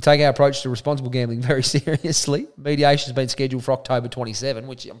 We take our approach to responsible gambling very seriously. Mediation has been scheduled for October 27,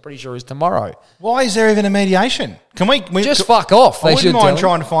 which I'm pretty sure is tomorrow. Why is there even a mediation? Can we just fuck off? I wouldn't mind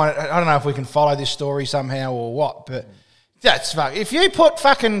trying to find it. I don't know if we can follow this story somehow or what, but That's fuck. If you put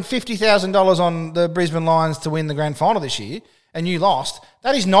fucking $50,000 on the Brisbane Lions to win the grand final this year and you lost,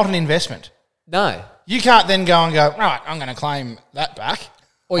 that is not an investment. No. You can't then go, right, I'm going to claim that back.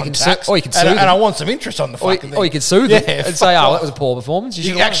 Or you can sue them. And I want some interest on the fucking thing. Or you can sue them and say, that was a poor performance.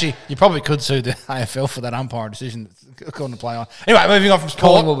 You probably could sue the AFL for that umpire decision according to play on. Anyway, moving on from sport.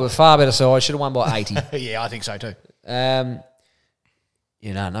 Collingwood were a far better side. Should have won by 80. Yeah, I think so too.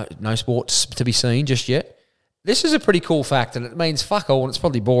 No sports to be seen just yet. This is a pretty cool fact, and it means fuck all, and it's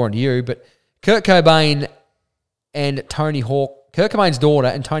probably boring to you, but Kurt Cobain and Tony Hawk, Kurt Cobain's daughter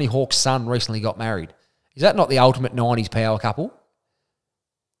and Tony Hawk's son recently got married. Is that not the ultimate 90s power couple?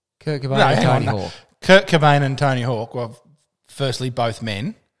 Kurt Cobain and Tony Hawk. Kurt Cobain and Tony Hawk were firstly both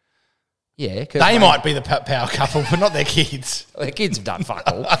men. Yeah. They might be the power couple, but not their kids. Well, their kids have done fuck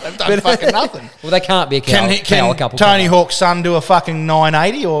all. They've done fucking nothing. Well, they can't be a power couple. Tony Hawk's son do a fucking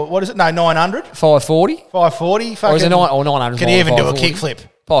 980 or what is it? No, 900? 540? 540? Or is it 900? Can he even do a kickflip?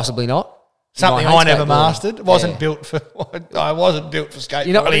 Possibly not. Something I never mastered. Wasn't built for. I wasn't built for skateboarding.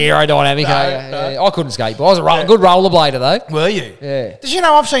 You're not really aerodynamic. No. I couldn't skateboard. I was a good rollerblader though. Were you? Yeah. Did you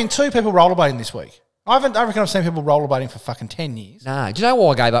know I've seen 2 people rollerblading this week? I reckon I've seen people rollerblading for fucking 10 years. No. Do you know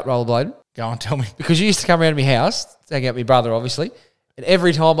why I gave up rollerblading? Go on, tell me. Because you used to come around to my house, take out my brother, obviously, and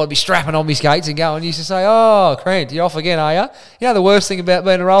every time I'd be strapping on my skates and going, you used to say, "Oh, Crant, you're off again, are you?" You know the worst thing about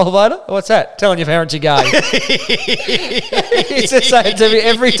being a rollerblader? What's that? Telling your parents you're gay. He used to say it to me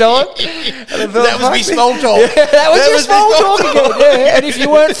every time. That was me small talk. Yeah, that was your small talk again. Yeah. And if you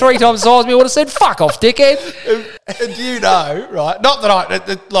weren't 3 times the size of me, I would have said, "Fuck off, dickhead." And do you know, right? Not that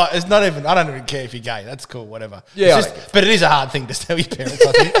it's not even. I don't even care if you're gay. That's cool, whatever. Yeah, but it is a hard thing to tell your parents.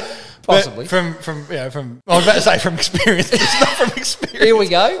 I think. Possibly. From I was about to say from experience. It's not from experience. Here we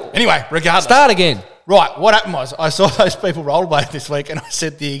go. Anyway, regardless. Start again. Right, what happened was I saw those people rollerblade this week and I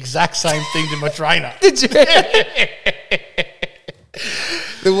said the exact same thing to my trainer. Did you?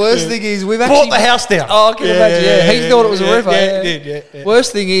 The worst thing is we've actually... Bought the house down. Oh, I can imagine, yeah. He thought it was a river. Yeah, he did, yeah.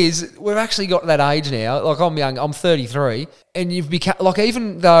 Worst thing is we've actually got to that age now. Like, I'm young, I'm 33, and you've become... Like,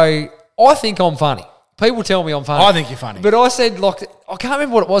 even though I think I'm funny, people tell me I'm funny. I think you're funny. But I said, like, I can't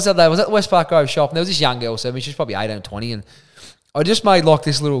remember what it was the other day. I was at the West Park Grove shop, and there was this young girl, so she's probably 18 or 20, and I just made, like,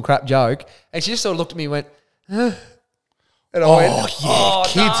 this little crap joke, and she just sort of looked at me and went, and I went,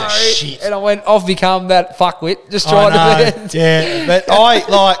 kids are shit. And I went, I've become that fuckwit, just trying to... Yeah, but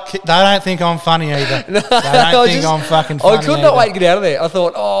they don't think I'm funny either. No, they don't think I'm fucking funny I could not wait to get out of there. I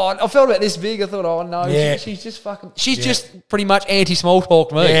thought, I felt about this big. I thought, she's just fucking... She's just pretty much anti-small talk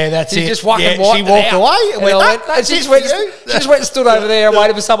to me. Yeah, that's she's it. Just fucking she walked away and she just went and stood over there and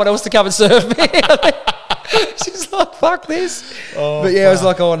waited for someone else to come and serve me. She's like, fuck this. But yeah, I was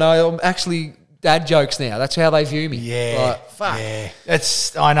like, I'm actually... Dad jokes now. That's how they view me. Yeah. Like, fuck. Yeah.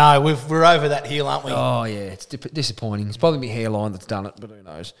 I know. We're over that hill, aren't we? Oh, yeah. It's disappointing. It's probably my hairline that's done it, but who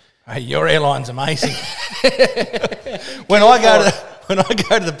knows? Hey, your hairline's amazing. When I go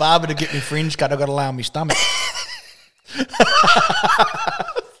to the barber to get my fringe cut, I've got to lay on my stomach.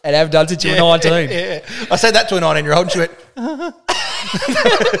 And have done since you were 19. Yeah. I said that to a 19-year-old and she went...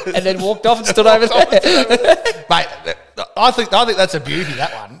 and then walked off and stood over there. Mate, I think that's a beauty,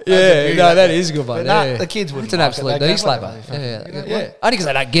 that one. That is a good one. The kids wouldn't. It's an absolute D-slapper. Yeah. Only because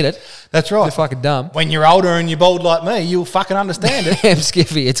they don't get it. That's right. They're fucking dumb. When you're older and you're bald like me, you'll fucking understand it. Damn,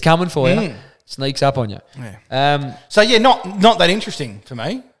 Skiffy, it's coming for you. Sneaks up on you. Yeah. So, not that interesting for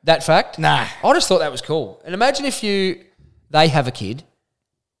me. That fact? Nah. I just thought that was cool. And imagine if they have a kid,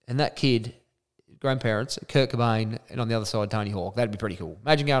 and that kid... grandparents, Kurt Cobain, and on the other side, Tony Hawk. That'd be pretty cool.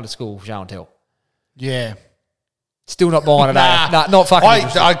 Imagine going to school, show and tell. Yeah. Still not buying it, Nah, not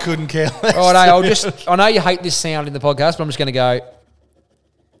fucking I couldn't care less. Right, I know you hate this sound in the podcast, but I'm just going to go...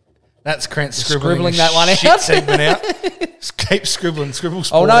 That's Krent scribbling that one out. Segment out. Keep scribbling. Scribble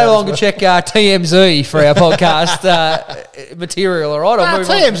sport. I'll no longer check TMZ for our podcast material, all right?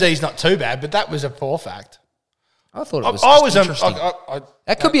 TMZ's not too bad, but that was a poor fact. I thought it was interesting.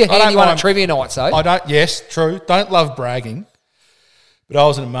 That could be a handy one at trivia night, so. Yes, true. Don't love bragging, but I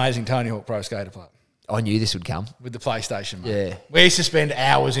was an amazing Tony Hawk Pro Skater player. I knew this would come. With the PlayStation, mate. Yeah. We used to spend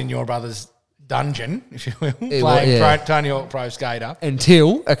hours in your brother's dungeon, if you will, playing Tony Hawk Pro Skater.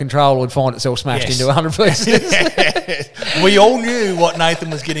 Until a controller would find itself smashed into 100 pieces. We all knew what Nathan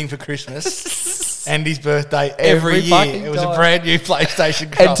was getting for Christmas and his birthday every year. It was a brand new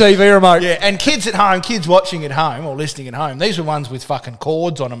PlayStation controller. And TV remote. Yeah, and kids at home, kids watching at home or listening at home, these were ones with fucking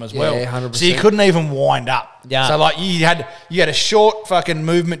cords on them as well. 100%. So you couldn't even wind up. Yeah. So like you had a short fucking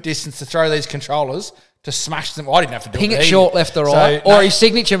movement distance to throw these controllers to smash them. I didn't have to do Ping it. it short, left or right. Or his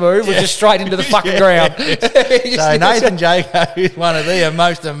signature move was just straight into the fucking ground. So Nathan Jaco is one of the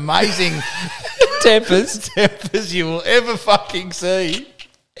most amazing tempers you will ever fucking see.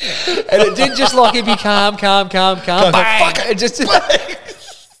 And it did just like he'd be calm. Bang! Fuck it. Just,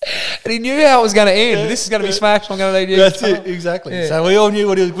 and he knew how it was going to end. This is going to be smashed. I'm going to need you. That's it, exactly. Yeah. So we all knew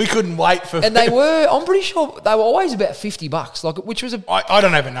what it was. We couldn't wait for. And they were. I'm pretty sure they were always about $50, like which was a. I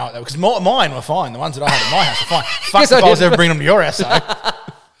don't even know it though, because mine were fine. The ones that I had at my house were fine. Fuck if I was ever bringing them to your house. So.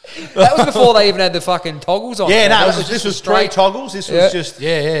 That was before they even had the fucking toggles on. Yeah, no, this was straight toggles. This was just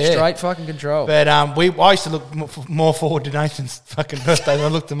straight fucking control. But I used to look more forward to Nathan's fucking birthday than I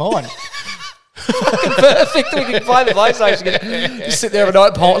looked to mine. Fucking perfect. We can play the PlayStation again. Just sit there every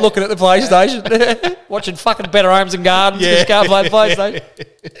night looking at the PlayStation, watching fucking Better Homes and Gardens. Just can't play the PlayStation.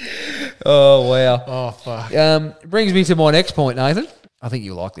 Oh wow. Oh fuck. Brings me to my next point, Nathan. I think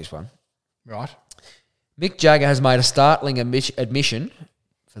you'll like this one. Right. Mick Jagger has made a startling admission.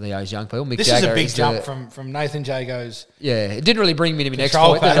 For those young people, this is a big jump from Nathan Jago's. Yeah, it didn't really bring me to my next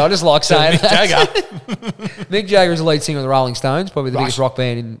point, but I just like saying Mick Jagger. Mick Jagger is the lead singer of the Rolling Stones, probably the biggest rock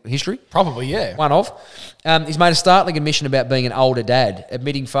band in history. Probably, yeah. One of. He's made a startling admission about being an older dad,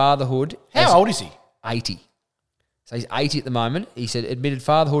 admitting fatherhood. How old is he? 80. So he's 80 at the moment. He said admitted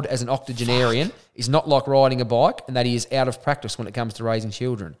fatherhood as an octogenarian is not like riding a bike, and that he is out of practice when it comes to raising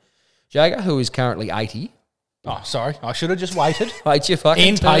children. Jagger, who is currently 80. Oh, sorry. I should have just waited. Wait your fucking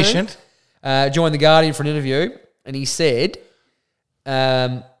impatient. Joined The Guardian for an interview, and he said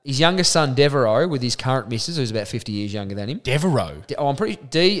his youngest son, Devereaux, with his current missus, who's about 50 years younger than him. Devereaux? I'm pretty...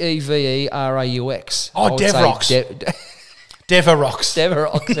 Deveraux. Oh, Deverox. Deverox.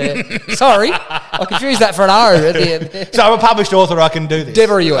 Deverox, yeah. Sorry. I confused that for an R at the end. So I'm a published author, I can do this.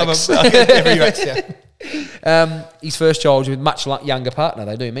 Deveroux. Deveroux, yeah. His first child was with a much younger partner.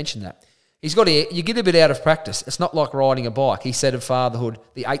 They do mention that. He's got you get a bit out of practice. It's not like riding a bike, he said of fatherhood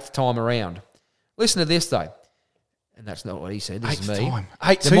the 8th time around. Listen to this, though. And that's not what he said. This is me. Time.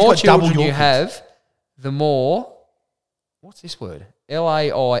 The more children you have, the more... What's this word?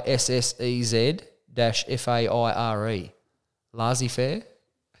 LAISSEZ-FAIRE. Laissez-faire?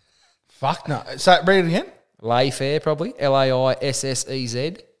 Fuck no. So read it again. Lay-fair, probably.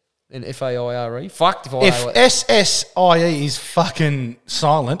 LAISSEZ. And FAIRE. Fucked if I know it. If SSIE is fucking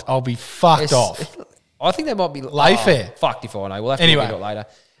silent, I'll be fucked off. I think that might be... Layfair. Fucked if I know. We'll have to look it up later.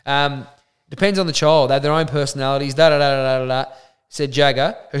 Depends on the child. They have their own personalities. Said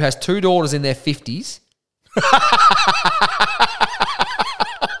Jagger, who has 2 daughters in their 50s.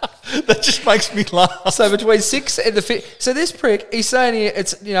 That just makes me laugh. So between 6 and the 50... So this prick, he's saying here,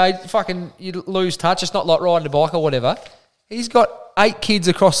 it's, fucking, you lose touch. It's not like riding a bike or whatever. He's got 8 kids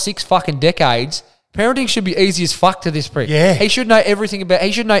across 6 fucking decades. Parenting should be easy as fuck to this prick. Yeah. He should know everything about...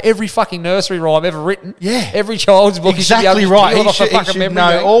 He should know every fucking nursery rhyme ever written. Yeah. Every child's book. Exactly right. He should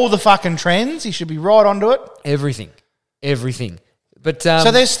know all the fucking trends. He should be right onto it. Everything. But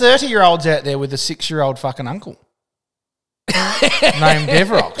so there's 30-year-olds out there with a 6-year-old fucking uncle. Named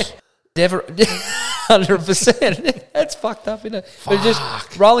Deverox. 100%. That's fucked up, isn't it? Fuck. But just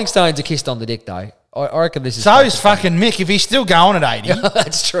Rolling Stones are kissed on the dick, though. I reckon this is... So is fucking Mick, if he's still going at 80.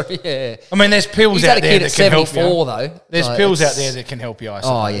 That's true, yeah. I mean, there's pills out there that can help you. He's had a kid at 74, though. There's pills out there that can help you, I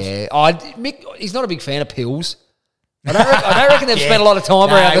suppose. Oh, yeah. Mick, he's not a big fan of pills. I don't reckon they've spent a lot of time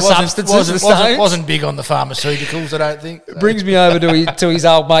around the substances. Wasn't big on the pharmaceuticals, I don't think. So. Brings me over to his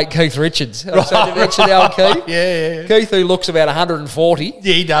old mate, Keith Richards. I was trying to mention the old Keith. Yeah. Keith, who looks about 140.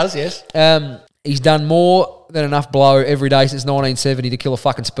 Yeah, he does, yes. He's done more than enough blow every day since 1970 to kill a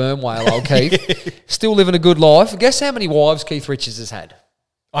fucking sperm whale, old Keith. Still living a good life. Guess how many wives Keith Richards has had?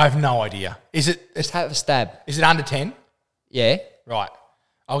 I have no idea. Just have a stab. Is it under 10? Yeah. Right.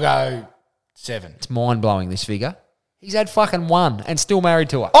 I'll go 7. It's mind-blowing, this figure. He's had fucking 1 and still married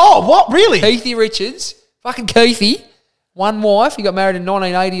to her. Oh, what? Really? Keithy Richards. Fucking Keithy. 1 wife. He got married in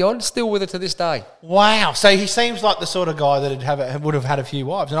 1980-odd. Still with her to this day. Wow. So he seems like the sort of guy that would have had a few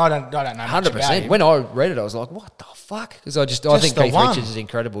wives. And I don't know much 100%. About him. When I read it, I was like, what the fuck? Because I think Keith Richards is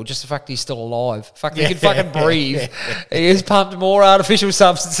incredible. Just the fact he's still alive. The fact that he can fucking breathe. He has pumped more artificial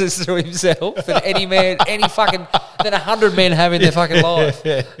substances through himself than any 100 men have in their fucking life.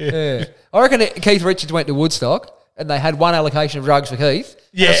 Yeah. I reckon Keith Richards went to Woodstock and they had 1 allocation of drugs for Keith.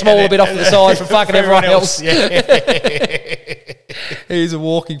 And a smaller bit off to the side for fucking everyone else. He's a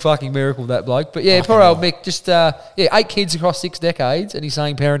walking fucking miracle, that bloke. But yeah, poor old Mick. Just 8 kids across 6 decades, and he's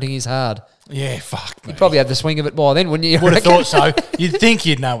saying parenting is hard. Yeah, fuck. You'd probably have the swing of it by then, wouldn't you? Would have thought so. You'd think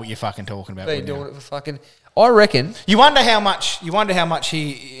you'd know what you're fucking talking about. Been doing it for fucking... I reckon... You wonder how much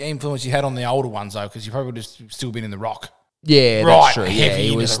he influence he had on the older ones, though, because you probably would have still been in the rock. Yeah, that's true. Yeah,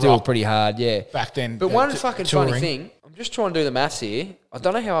 he was still pretty hard, yeah. Back then. But one fucking funny thing, I'm just trying to do the maths here. I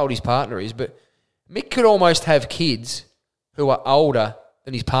don't know how old his partner is, but Mick could almost have kids who are older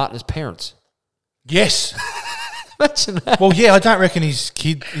than his partner's parents. Yes. Imagine that. Well, yeah, I don't reckon his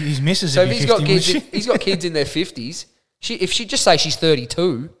missus So would if be he's 50, got kids, would she? he's got kids in their 50s. If she just say she's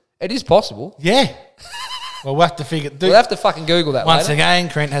 32, it is possible. Yeah. Well, we'll have to figure... We'll have to fucking Google that Once later. again,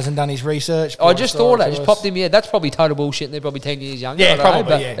 Trent hasn't done his research. I just thought that. Just popped in my head. That's probably total bullshit and they're probably 10 years younger. Yeah, I don't know, probably,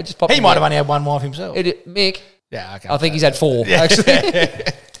 but yeah. It just popped He in my might have head. only had one wife himself. Mick, Yeah, okay. I think he's had 4,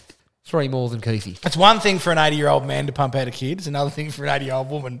 actually. 3 more than Keithy. It's one thing for an 80-year-old man to pump out a kid. It's another thing for an 80-year-old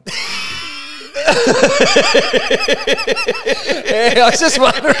woman. Yeah, I was just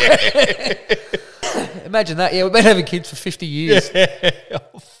wondering. Imagine that. Yeah, we've been having kids for 50 years.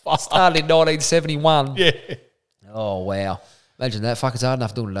 Started in 1971. Yeah. Oh, wow. Imagine that. Fuck, it's hard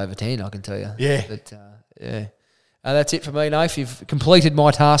enough doing it over 10, I can tell you. Yeah. But, yeah. That's it for me, Nath. You've completed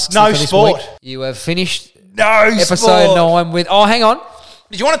my tasks No for this sport. week. You have finished No episode sport. 9 with... Oh, hang on.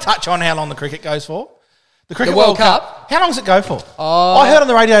 Did you want to touch on how long the cricket goes for? The Cricket World World Cup. How long does it go for? Oh. I heard on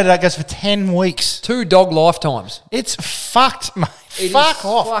the radio today it goes for 10 weeks. 2 dog lifetimes. It's fucked, mate. It Fuck has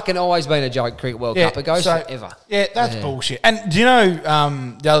off. fucking always been a joke, Cricket World Cup. It goes forever. Yeah, that's bullshit. And do you know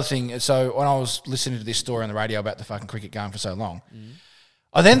the other thing? So when I was listening to this story on the radio about the fucking cricket going for so long,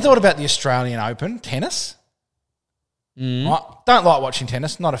 I then thought about the Australian Open tennis. Right? Don't like watching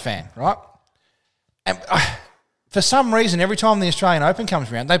tennis. Not a fan, right? And for some reason, every time the Australian Open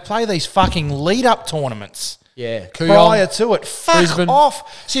comes around, they play these fucking lead-up tournaments. Yeah. Prior to it. Fuck Brisbane.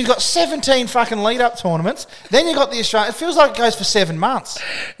 off. So you've got 17 fucking lead-up tournaments. Then you've got the Australian... It feels like it goes for 7 months.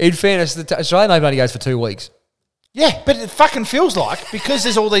 In fairness, the Australian Open only goes for 2 weeks. Yeah, but it fucking feels like, because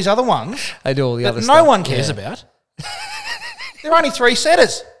there's all these other ones They do all the that other no stuff. one cares about. They're only 3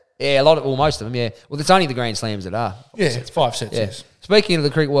 setters. Yeah, most of them, yeah. Well, it's only the Grand Slams that are. Yeah, it's 5 sets. Yeah. Yes. Speaking of the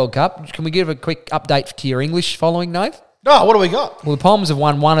Cricket World Cup, can we give a quick update to your English following, Nate? Oh, what do we got? Well, the Poms have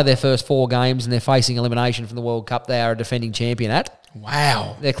won 1 of their first 4 games and they're facing elimination from the World Cup. They are a defending champion at.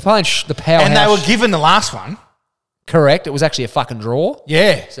 Wow. They're playing the powerhouse. And they were given the last one. Correct. It was actually a fucking draw.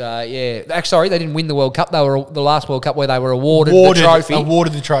 Yeah. So, yeah. Actually, sorry, they didn't win the World Cup. They were the last World Cup where they were awarded the trophy.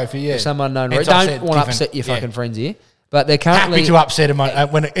 Awarded the trophy, yeah. For some unknown Hence reason. I Don't said want to given. upset your Yeah. fucking friends here. But they're currently... Happy to upset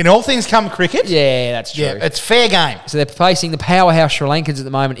them when in all things come cricket. Yeah, that's true. Yeah, it's fair game. So they're facing the powerhouse Sri Lankans at the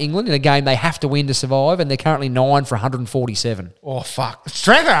moment, England, in a game they have to win to survive, and they're currently 9 for 147. Oh, fuck.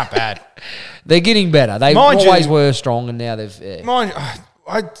 Strength aren't bad. They're getting better. They Mind always you- were strong, and now they've... Yeah. Mind,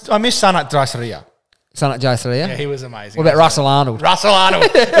 I miss Sanat Drasaria. Sanat Jayasuriya. Yeah, he was amazing. What about Russell Arnold? Russell Arnold.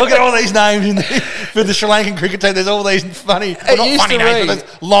 Look at all these names for the Sri Lankan cricket team. There's all these funny, well, not used funny to names, read- but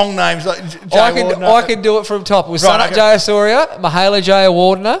there's long names like I can do it from top. It was Right, Sanat okay. Jayasuriya, Mahela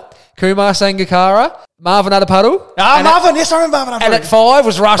Jayawardena, Kumar Sangakkara, Marvin Adapadu. Ah, Marvin. Yes, I remember Marvin. And at 5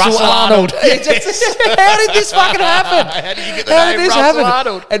 was Russell Arnold. Yes. How did this fucking happen? How did you get the name Russell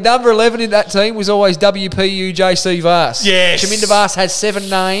Arnold? And number 11 in that team was always WPU JC Vas. Yes. Shaminda Vas had 7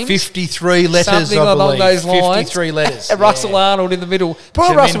 names. 53 letters, Something I along believe. those lines. 53 letters. And Russell Arnold in the middle.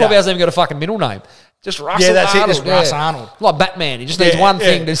 Probably Shaminda. Russell probably hasn't even got a fucking middle name. Just Russell that's it, Arnold. just Russ Arnold. Like Batman. He just needs Yeah, one yeah.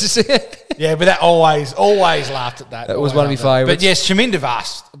 thing. To just Yeah, but that always laughed at that. That was Always one of my loved that. favourites. But yes, Shaminda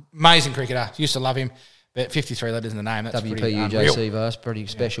Vas, amazing cricketer. Used to love him. But 53 letters in the name, that's pretty WPU unreal. JC Vas, pretty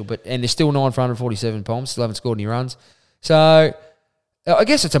special. But and they're still 9 for 147 Poms, still haven't scored any runs. So I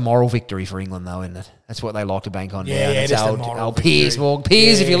guess it's a moral victory for England, though, isn't it? That's what they like to bank on. Yeah, now. yeah, It's just a old, moral old victory. Piers, Morgan.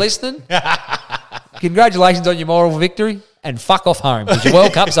 Piers, if you're listening, congratulations on your moral victory, and fuck off home because your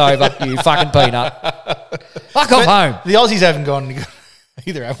World Cup's over. You fucking peanut. Fuck off home. The Aussies haven't gone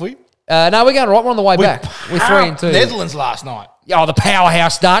either, have we? No, we're going right. We're on the way back. We're 3-2. Netherlands last night. Oh, the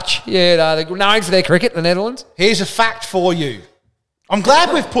powerhouse Dutch. Yeah, no, they're known for their cricket. The Netherlands. Here's a fact for you. I'm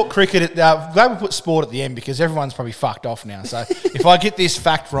glad we've put cricket at glad we put sport at the end because everyone's probably fucked off now. So if I get this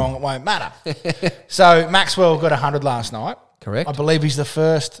fact wrong, it won't matter. So Maxwell got 100 last night. Correct. I believe he's the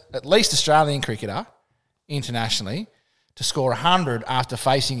first, at least Australian cricketer, internationally, to score 100 after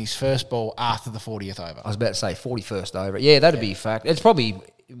facing his first ball after the 40th over. I was about to say 41st over. Yeah, that'd be a fact. It's probably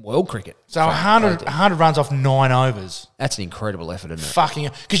in world cricket. So 100 runs off 9 overs. That's an incredible effort, isn't it? Fucking,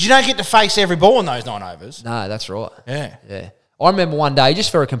 because you don't get to face every ball in those 9 overs. No, that's right. Yeah. Yeah. I remember one day, just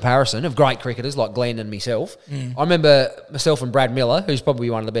for a comparison of great cricketers like Glenn and myself, I remember myself and Brad Miller, who's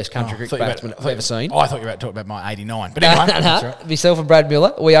probably one of the best country cricket batsmen I've ever seen. Oh, I thought you were about to talk about my 89. But anyway, that's right. Myself and Brad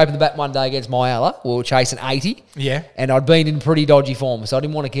Miller, we opened the bat one day against Myala. We were chasing 80. Yeah. And I'd been in pretty dodgy form, so I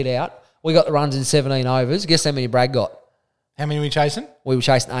didn't want to get out. We got the runs in 17 overs. Guess how many Brad got? How many were you chasing? We were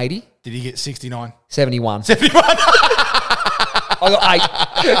chasing 80. Did he get 69? 71. 71. I got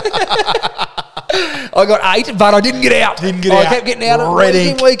 8. I got 8, but I didn't get out. Didn't get I out. kept getting out Red week in,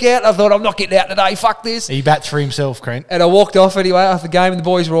 ink. week out. I thought, I'm not getting out today. Fuck this. He bats for himself, Crent. And I walked off anyway after the game, and the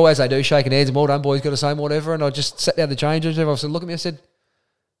boys were all, as they do, shaking hands and well done, boys, got to say whatever. And I just sat down the change room. I said, look at me. I said,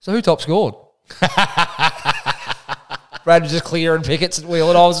 so who top scored? Brad was just clearing pickets at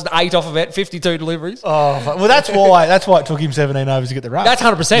Wheeling. I was 8 off about 52 deliveries. Oh, well, that's why it took him 17 overs to get the run. That's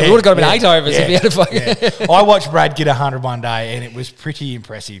 100%. We would have got him 8 overs if he had a fucking... I watched Brad get 100 one day, and it was pretty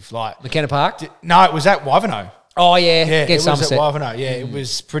impressive. Like McKenna Park? No, it was at Wivenhoe. Oh, yeah. Yeah, it was Somerset. at Wivenhoe. Yeah, it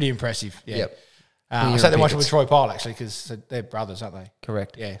was pretty impressive. Yeah. Yep. I sat there watching with Troy Pyle, actually, because they're brothers, aren't they?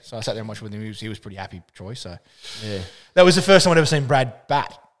 Correct. Yeah, so I sat there and watched with him. He was pretty happy, Troy. So Yeah. that was the first time I'd ever seen Brad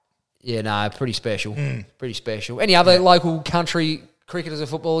bat. Yeah, no, pretty special. Pretty special. Any other local country cricketers or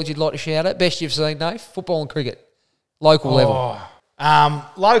footballers you'd like to shout at? Best you've seen, Dave? Football and cricket. Local level.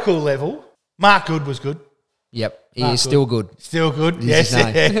 Local level, Mark Good was good. Yep. He is still good. Still good, He's yes. his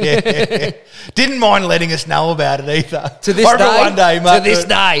name. Didn't mind letting us know about it either. To this I remember day? one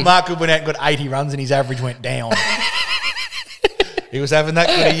day, Mark Good went out and got 80 runs and his average went down. He was having that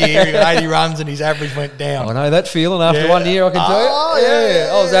good a year. He got 80 runs and his average went down. I know that feeling after Yeah. 1 year, I can tell you. Oh, yeah.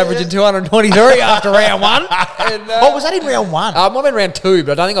 I was averaging 223 after round 1. And, What was that in round 1? I might have been round 2,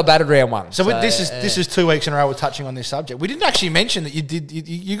 but I don't think I batted round 1. So this is 2 weeks in a row we're touching on this subject. We didn't actually mention that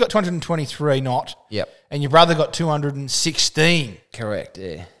you got 223 not. Yep. And your brother got 216. Correct,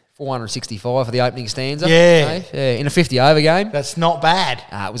 yeah. 465 for the opening stanza. Yeah. Dave. Yeah. In a 50-over game. That's not bad.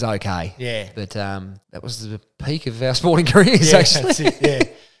 It was okay. Yeah. But that was the peak of our sporting careers, Yeah, actually. that's it, yeah.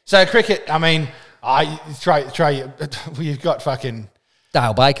 So cricket, I mean, Trey, you've got fucking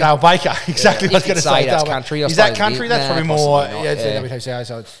Dale Baker. Dale Baker. Exactly what I was You going to could say say. that's Dale country, I Is that suppose it country? is. That's Nah, probably more. possibly not, Yeah, it's yeah. WTCA,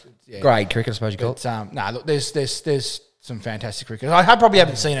 so it's Grade cricket, I suppose you call it. But look, there's some fantastic cricket. I probably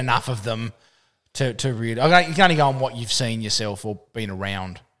haven't seen enough of them to really. You can only go on what you've seen yourself or been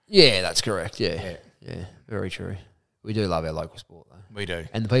around. Yeah, that's correct. Yeah, very true. We do love our local sport, though. We do.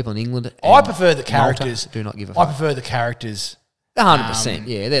 And the people in England. I and prefer the Malta characters. do not give a I fuck. prefer the characters. 100%.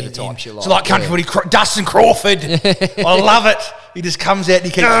 Yeah, they're the types you like. So like country footy, Dustin Crawford. I love it. He just comes out and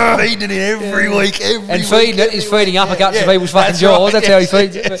he keeps feeding it every week. And feeding it, he's feeding uppercuts to people's fucking that's jaws. right, That's how he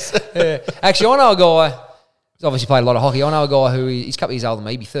yes, feeds it. Yeah. Actually, I know a guy, he's obviously played a lot of hockey. I know a guy who, he's a couple of years older than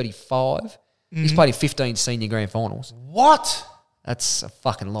me, maybe 35. He's played in 15 senior grand finals. What? That's a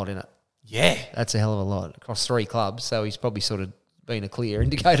fucking lot, isn't it? Yeah. That's a hell of a lot across 3 clubs. So he's probably sort of been a clear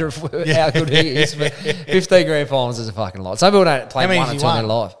indicator of how good he is. But 15 grand finals is a fucking lot. Some people don't play one or two in their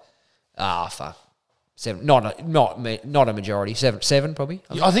life. Fuck. 7. Not a majority. 7 probably.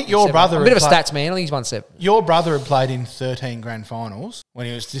 I think your brother... I'm a bit of a stats man. I think he's won 7. Your brother had played in 13 grand finals when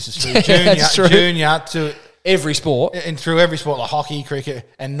he was... This is through That's true. junior to... Every sport. And through every sport, like hockey, cricket,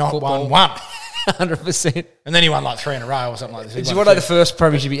 and not Football. won one. 100%. And then he won like 3 in a row or something like this. Did you want to know the first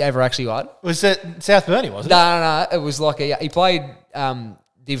premiership he ever actually won? Was that South Burnley, wasn't it? No. It was like he played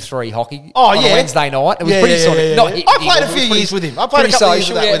Div 3 hockey Oh, on a yeah. Wednesday night. It was Yeah, pretty yeah, sort of... yeah, not- yeah. I played a few pretty- years with him. I played a pretty couple of years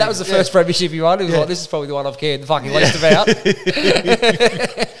social, of that yeah, with that him. was the Yeah. first premiership he won. It was Yeah. like, this is probably the one I've cared the fucking least about.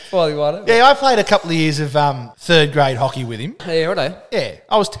 Finally won it. Yeah, I played a couple of years of 3rd grade hockey with him. Yeah, righto. Yeah,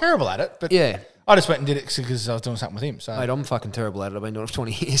 I was terrible at it, but Yeah. I just went and did it because I was doing something with him. So Mate, I'm fucking terrible at it. I've been doing it for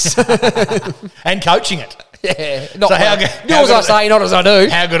 20 years. and coaching it. Yeah. Not So how well. good- Do how as I good- say, not as I do.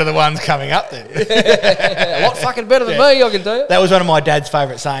 How good are the ones coming up then? A lot fucking better than me, I can tell you. That was one of my dad's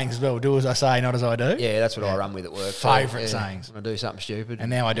favourite sayings as well. Do as I say, not as I do. Yeah, that's what I run with at work. Favourite sayings. When I do something stupid. And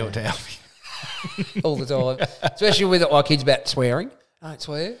now I do it to help you. all the time. Especially with our kids about swearing. Don't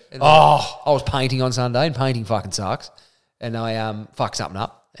swear. And Oh. I was painting on Sunday, and painting fucking sucks. And I fucked something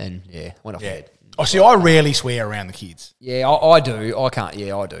up, and went off Yeah. bed. Oh, see, I rarely swear around the kids. Yeah, I do. I can't.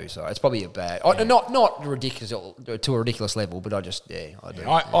 Yeah, I do. So it's probably a bad. Not ridiculous to a ridiculous level, but I just I do.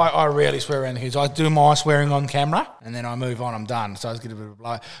 I rarely swear around the kids. I do my swearing on camera, and then I move on. I'm done. So I was getting a bit of a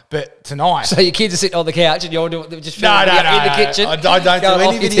blow. But tonight... So your kids are sitting on the couch, and you're doing just No, in the kitchen. I don't do going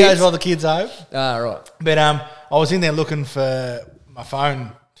any off your videos tits. while the kids are home. Ah, right. But I was in there looking for my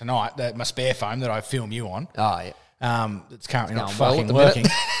phone tonight, my spare phone that I film you on. Oh, yeah. It's currently not going well fucking at the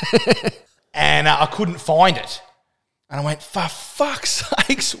working. And I couldn't find it. And I went, for fuck's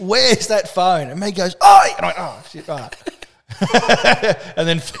sakes, where's that phone? And me goes, oi! And I went, oh, shit, right. And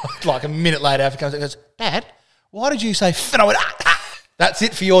then like a minute later, after comes, it goes, Dad, why did you say f? And I went, that's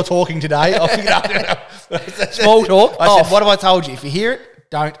it for your talking today. I'll figure it out. Small talk. I said, what have I told you? If you hear it,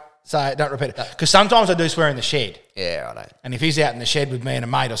 don't say it, don't repeat it. Because sometimes I do swear in the shed. Yeah, I know. And if he's out in the shed with me and a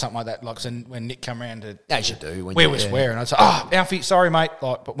mate or something like that, like so when Nick come around to As you do. When we you- were swearing, I'd say, "Oh, Alfie, sorry, mate."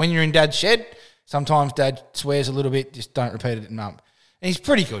 Like, but when you're in Dad's shed, sometimes Dad swears a little bit. Just don't repeat it, Mum. And he's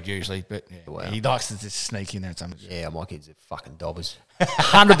pretty good usually, but he likes to just sneak in there. Sometimes. Yeah, my kids are fucking dobbers.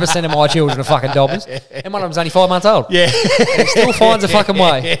 100% of my children are fucking dobbers. And one of them's only 5 months old. Yeah, And he still finds a fucking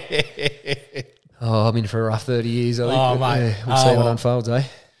way. Oh, I'm in for a rough 30 years, I think. Oh, but, mate. we'll see what unfolds, eh?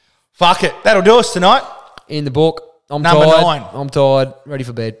 Fuck it, that'll do us tonight. In the book, I'm Number tired. 9. I'm tired. Ready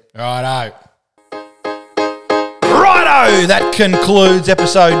for bed. Righto. Righto, that concludes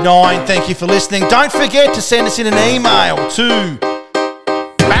episode 9. Thank you for listening. Don't forget to send us in an email to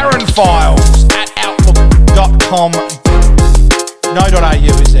barronfiles@outlook.com.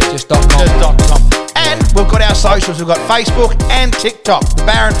 No.au is there? Just .com. Just .com. And we've got our socials. We've got Facebook and TikTok. The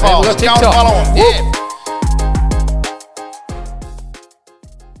Barron Files. We've got Go and TikTok. follow them. Yeah.